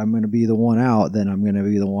if I'm going to be the one out, then I'm going to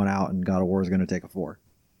be the one out, and God of War is going to take a 4,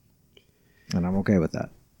 and I'm okay with that.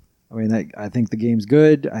 I mean, I think the game's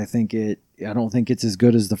good. I don't think it's as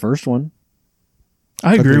good as the first one.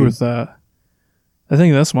 I agree Agreed. with that. I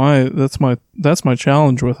think that's my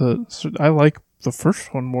challenge with it. So I like the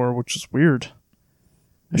first one more, which is weird.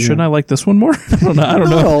 Shouldn't I like this one more? I don't know.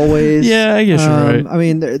 Not always. Yeah, I guess you're right. I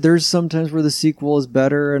mean, there's some times where the sequel is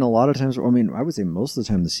better, and a lot of times, I mean, I would say most of the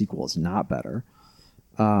time the sequel is not better.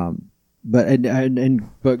 But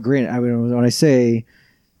granted, I mean, when I say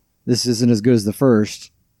this isn't as good as the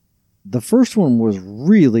first one was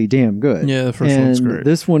really damn good. Yeah, the first one's great.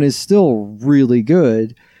 This one is still really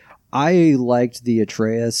good. I liked the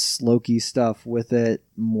Atreus Loki stuff with it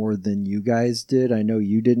more than you guys did. I know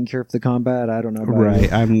you didn't care for the combat. I don't know about Right. you.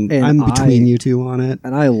 I'm between you two on it.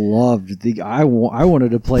 And I loved I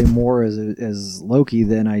wanted to play more as Loki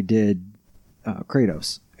than I did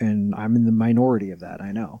Kratos, and I'm in the minority of that.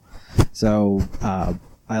 I know. So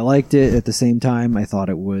I liked it. At the same time, I thought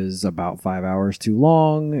it was about 5 hours too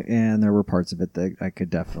long, and there were parts of it that I could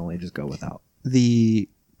definitely just go without. The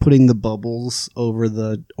putting the bubbles over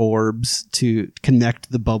the orbs to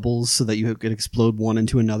connect the bubbles so that you could explode one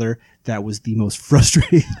into another, that was the most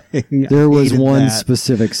frustrating thing. There was hated one that.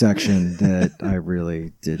 specific section that I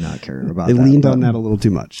really did not care about. They leaned on but- that a little too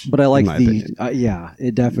much. But I like in my opinion. yeah,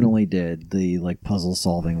 it definitely did the like puzzle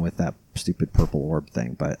solving with that stupid purple orb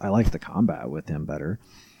thing. But I like the combat with him better.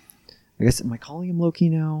 I guess, am I calling him Loki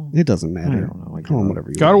now? It doesn't matter. I don't know. I Call him give up. whatever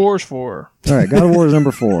you God of want. War's 4. All right, God of War is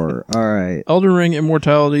number 4. All right, Elden Ring,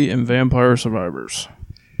 Immortality, and Vampire Survivors.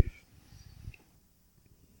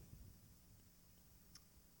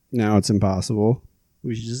 Now it's impossible.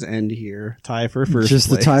 We should just end here. Tie for first Just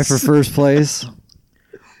place. the tie for first place.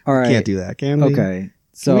 All right. Can't do that, can we? Okay.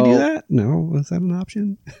 Can we do So that? No. Is that an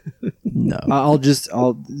option? No.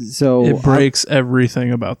 so It breaks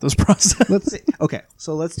everything about this process. Let's see. Okay,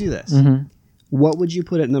 so let's do this. Mhm. What would you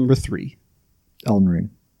put at number 3? Elden Ring.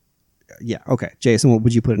 Yeah, okay. Jason, what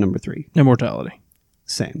would you put at number 3? Immortality.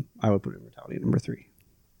 Same. I would put Immortality at number 3.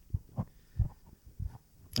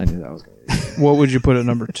 I knew that was going to What would you put at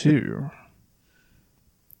number 2?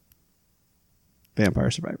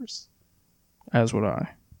 Vampire Survivors. As would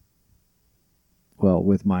I. Well,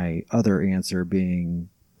 with my other answer being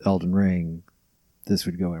Elden Ring, this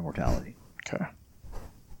would go Immortality. Okay.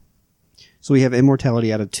 So we have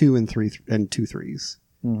Immortality out of 2 and 3 and 2 3s.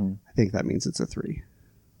 Mm-hmm. I think that means it's a 3.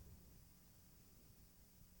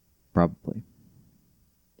 Probably.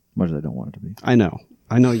 Much as I don't want it to be. I know.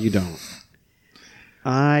 I know you don't.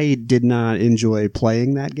 I did not enjoy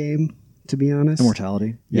playing that game, to be honest.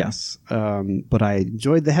 Immortality? Yes. But I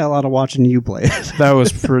enjoyed the hell out of watching you play it. That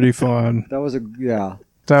was pretty fun. That was yeah.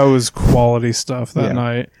 That was quality stuff that Yeah.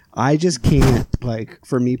 night. I just can't, like,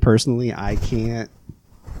 for me personally, I can't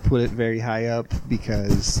put it very high up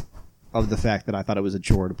because of the fact that I thought it was a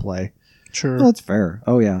chore to play. Sure. Well, that's fair.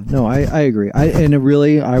 Oh yeah. No, I agree. I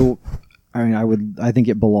think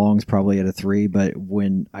it belongs probably at a 3, but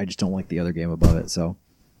when I just don't like the other game above it, so.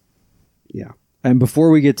 Yeah. And before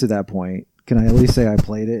we get to that point, can I at least say I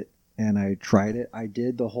played it and I tried it? I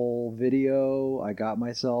did the whole video. I got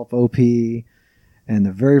myself OP. And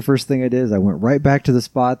the very first thing I did is I went right back to the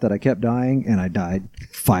spot that I kept dying, and I died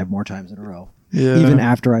 5 more times in a row. Yeah. Even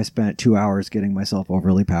after I spent 2 hours getting myself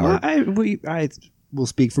overly Well, powered. I will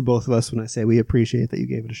speak for both of us when I say we appreciate that you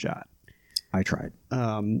gave it a shot. I tried.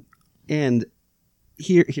 And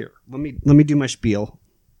here, let me do my spiel.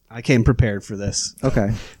 I came prepared for this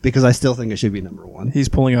Okay. because I still think it should be number 1. He's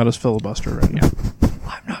pulling out his filibuster right now.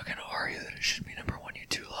 I'm not going to argue that it should be number 1. You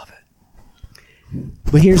do love it.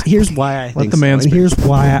 But here's why I think the man so. And speak. here's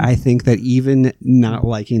why I think that even not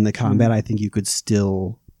liking the combat, I think you could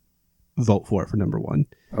still vote for it for number 1.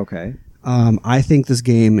 Okay. I think this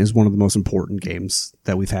game is one of the most important games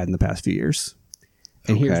that we've had in the past few years.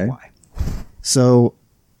 And Okay. here's why. So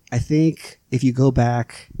I think if you go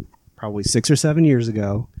back probably 6 or 7 years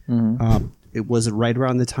ago, it was right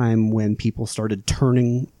around the time when people started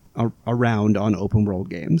turning around on open world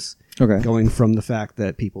games. Okay. Going from the fact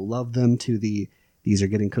that people love them to these are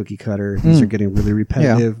getting cookie cutter, these are getting really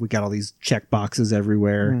repetitive. We got all these check boxes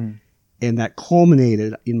everywhere. And that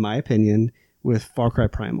culminated, in my opinion, with Far Cry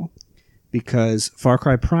Primal. Because Far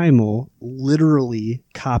Cry Primal literally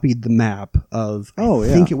copied the map of, Oh, I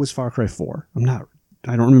yeah. think it was Far Cry 4.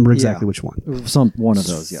 I don't remember exactly Yeah. which one. One of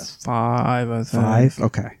those, yes. 5, I think. 5?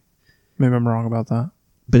 Okay. Maybe I'm wrong about that.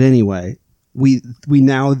 But anyway, we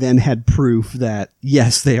now then had proof that,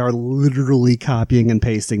 yes, they are literally copying and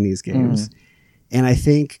pasting these games. And I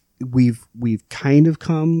think we've kind of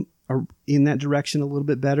come in that direction a little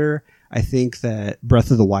bit better. I think that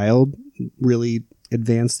Breath of the Wild really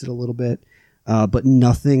advanced it a little bit. But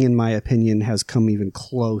nothing, in my opinion, has come even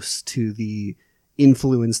close to the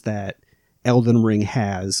influence that Elden Ring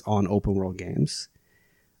has on open world games.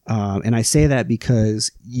 And I say that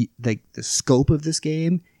because the scope of this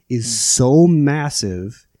game is so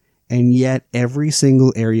massive, and yet every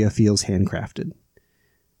single area feels handcrafted.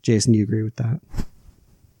 Jason, do you agree with that?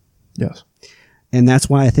 Yes. And that's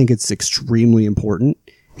why I think it's extremely important,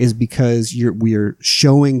 is because we're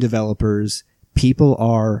showing developers people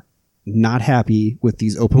are not happy with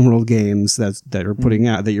these open world games that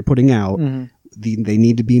you're putting out. They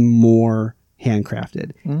need to be more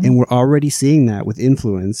handcrafted. And we're already seeing that with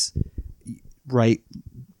influence, right?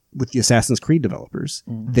 With the Assassin's Creed developers.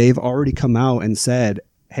 They've already come out and said,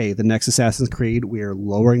 hey, the next Assassin's Creed, we are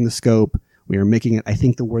lowering the scope. We are making it, I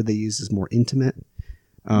think the word they use is more intimate.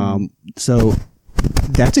 So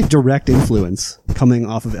that's a direct influence coming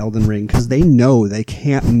off of Elden Ring, because they know they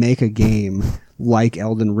can't make a game like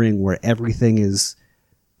Elden Ring where everything is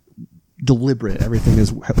deliberate, everything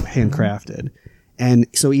is handcrafted. And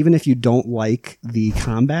so even if you don't like the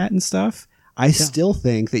combat and stuff, I still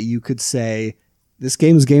think that you could say this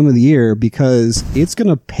game's game of the year because it's going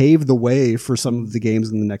to pave the way for some of the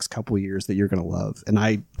games in the next couple of years that you're going to love. And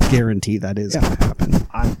I guarantee that is going to happen.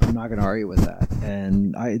 I'm not going to argue with that.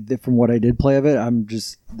 And from what I did play of it, I'm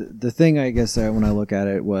just the thing I guess when I look at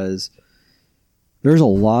it was there's a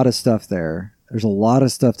lot of stuff there. There's a lot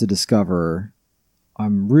of stuff to discover.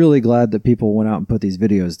 I'm really glad that people went out and put these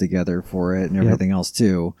videos together for it and everything else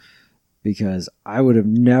too, because I would have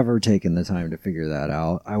never taken the time to figure that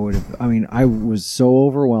out. I was so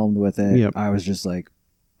overwhelmed with it. Yep. I was just like,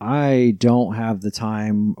 I don't have the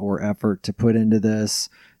time or effort to put into this,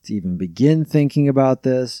 to even begin thinking about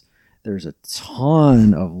this. There's a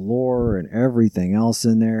ton of lore and everything else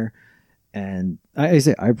in there. And I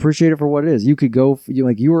say, I appreciate it for what it is. You could go,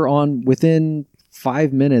 you were on within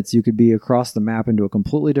 5 minutes, you could be across the map into a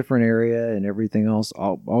completely different area and everything else.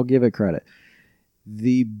 I'll give it credit.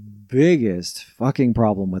 The biggest fucking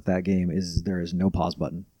problem with that game is there is no pause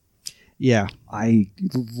button. Yeah. I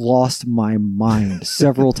lost my mind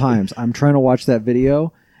several times. I'm trying to watch that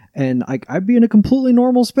video and I'd be in a completely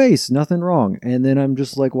normal space, nothing wrong. And then I'm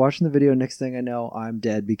just like watching the video. Next thing I know, I'm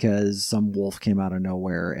dead because some wolf came out of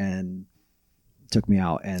nowhere and took me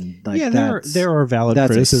out. And like, there are valid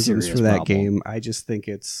criticisms for that problem. game. I just think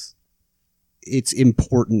its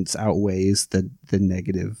importance outweighs the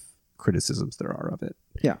negative criticisms there are of it.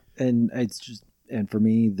 Yeah. And it's just, and for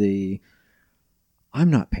me, I'm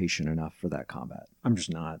not patient enough for that combat. I'm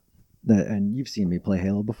just not. And you've seen me play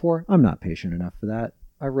Halo before. I'm not patient enough for that.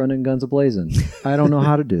 I run in guns a-blazing. I don't know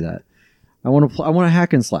how to do that. I want to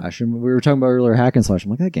hack and slash. And we were talking about earlier hack and slash.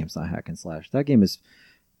 I'm like, that game's not hack and slash. That game is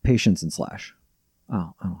patience and slash.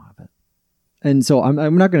 Oh, I don't have it. And so I'm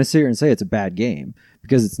not going to sit here and say it's a bad game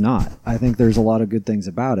because it's not. I think there's a lot of good things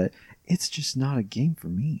about it. It's just not a game for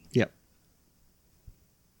me. Yep.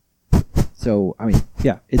 So, I mean,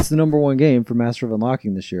 yeah, it's the number one game for Master of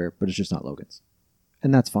Unlocking this year, but it's just not Logan's.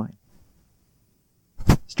 And that's fine.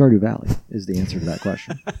 Stardew Valley is the answer to that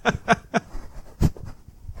question.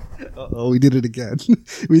 Uh-oh, we did it again.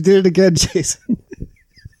 We did it again, Jason.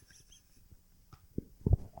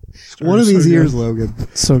 One of these years, Logan.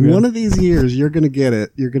 So good. One of these years, you're going to get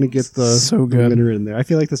it. You're going to get the winner in there. I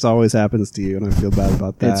feel like this always happens to you, and I feel bad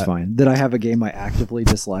about that. It's fine. Did I have a game I actively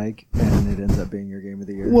dislike, and it ends up being your game of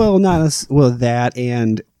the year? Well, that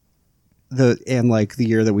and like the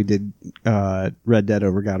year that we did Red Dead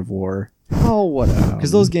over God of War. Oh, whatever.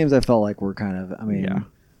 Because those games I felt like were kind of, I mean, Yeah.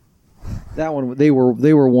 that one they were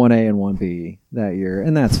 1A and 1B that year,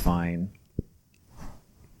 and that's fine.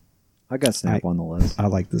 I got Snap on the list. I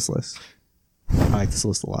like this list. I like this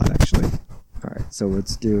list a lot, actually. All right, so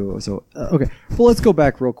let's do okay. Well, let's go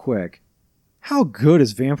back real quick. How good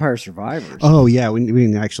is Vampire Survivors? Oh yeah, we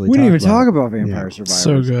didn't actually. We didn't even talk it. about Vampire Survivors.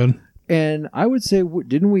 So good. And I would say,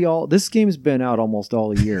 didn't we all? This game's been out almost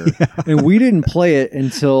all year, and we didn't play it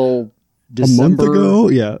until December, a month ago.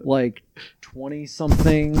 Yeah, like 20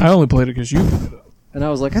 something. I only played it because you played it. And I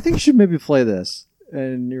was like, I think you should maybe play this.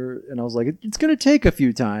 And I was like, it's gonna take a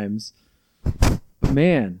few times. But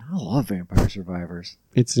man, I love Vampire Survivors.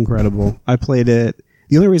 it's incredible. I played it.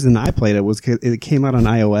 The only reason I played it was 'cause it came out on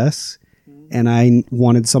iOS, and I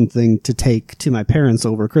wanted something to take to my parents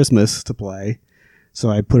over Christmas to play. So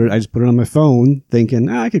I just put it on my phone, thinking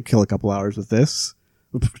I could kill a couple hours with this.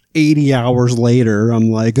 80 hours later,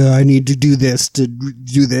 I'm like, I need to do this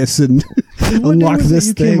and unlock this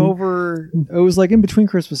you thing. Came over. It was like in between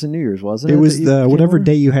Christmas and New Year's, wasn't it? It was that you came whatever over?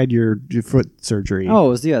 day you had your foot surgery. Oh, it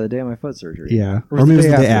was the day of my foot surgery. Yeah. Or Maybe it was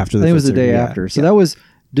the day after. I think it was the foot day surgery, yeah. after. So that was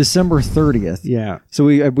December 30th. Yeah. So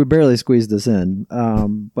we barely squeezed this in.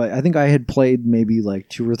 But I think I had played maybe like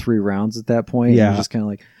 2 or 3 rounds at that point. Yeah. And just kind of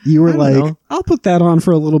like, You were I don't like, know. I'll put that on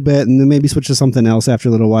for a little bit and then maybe switch to something else after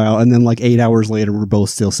a little while. And then like 8 hours later, we're both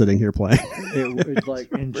still sitting here playing. it like,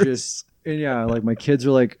 and yeah, like my kids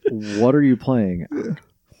are like, what are you playing?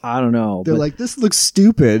 I don't know. They're but like, this looks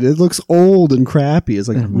stupid. It looks old and crappy. It's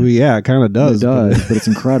like, well, yeah, it kind of does. It does, but it's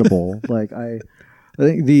incredible. Like I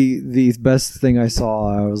think the best thing I saw,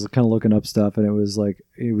 I was kind of looking up stuff, and it was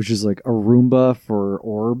just like a Roomba for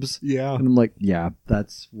orbs. Yeah. And I'm like, yeah,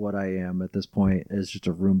 that's what I am at this point. Is just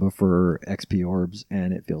a Roomba for XP orbs,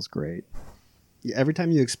 and it feels great. Yeah, every time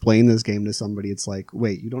you explain this game to somebody, it's like,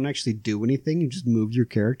 wait, you don't actually do anything. You just move your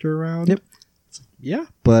character around. Yep. Yeah,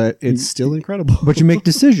 but it's still incredible. But you make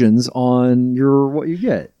decisions on what you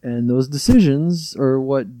get, and those decisions are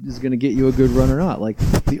what is going to get you a good run or not. Like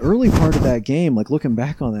the early part of that game, like looking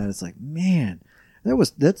back on that, it's like, man,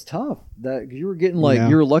 that's tough. That you were getting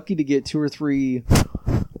you were lucky to get 2 or 3,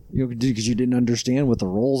 because you didn't understand what the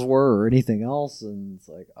roles were or anything else, and it's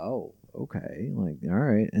like, oh, okay, like all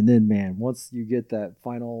right. And then, man, once you get that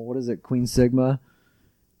final, what is it, Queen Sigma?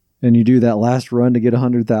 And you do that last run to get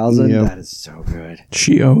 100,000. Yep. That is so good.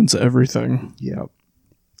 She owns everything. Yep.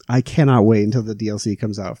 I cannot wait until the DLC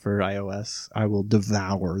comes out for iOS. I will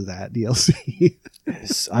devour that DLC.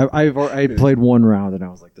 I played 1 round and I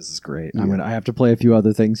was like, this is great. Yeah. I have to play a few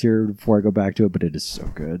other things here before I go back to it, but it is so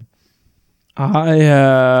good.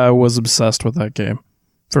 I was obsessed with that game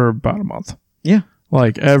for about a month. Yeah.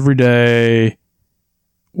 Like every day,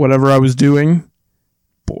 whatever I was doing,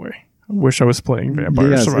 boy, wish I was playing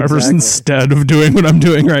Vampire Yes, Survivors exactly. instead of doing what I'm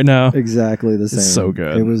doing right now. Exactly the same. so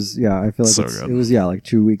good. It was, I feel like So it good. was, like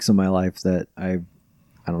 2 weeks of my life that I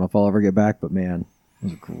don't know if I'll ever get back, but man, it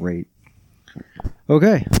was great.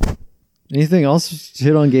 Okay. Anything else to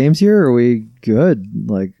hit on games here? Or are we good?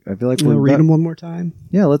 Like, I feel like We'll we're read them one more time.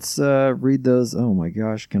 Yeah, let's read those. Oh my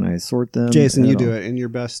gosh, can I sort them? Jason, you at do all? it in your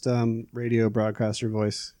best radio broadcaster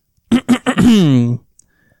voice.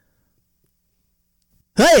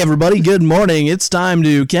 Hey everybody, good morning. It's time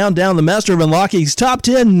to count down the Master of Unlocking's top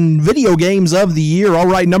 10 video games of the year. All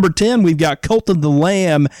right, number 10, we've got Cult of the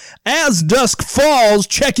Lamb. As Dusk Falls,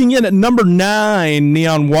 checking in at number 9.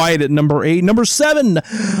 Neon White at number 8. Number 7,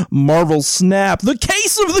 Marvel Snap. The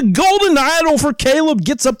Case of the Golden Idol for Caleb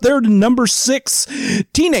gets up there to number 6.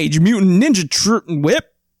 Teenage Mutant Ninja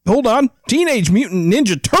Teenage Mutant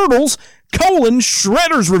Ninja Turtles,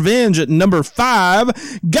 Shredder's Revenge at number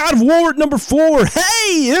 5. God of War at number 4.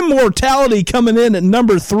 Hey, Immortality coming in at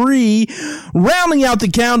number 3. Rounding out the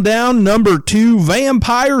countdown, number 2,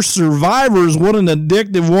 Vampire Survivors. What an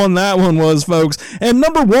addictive one that one was, folks. And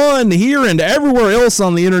number 1, here and everywhere else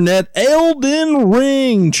on the internet, Elden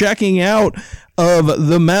Ring. Checking out of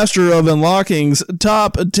the Master of Unlocking's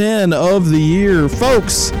top 10 of the year.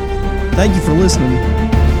 Folks, thank you for listening.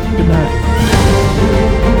 Good night.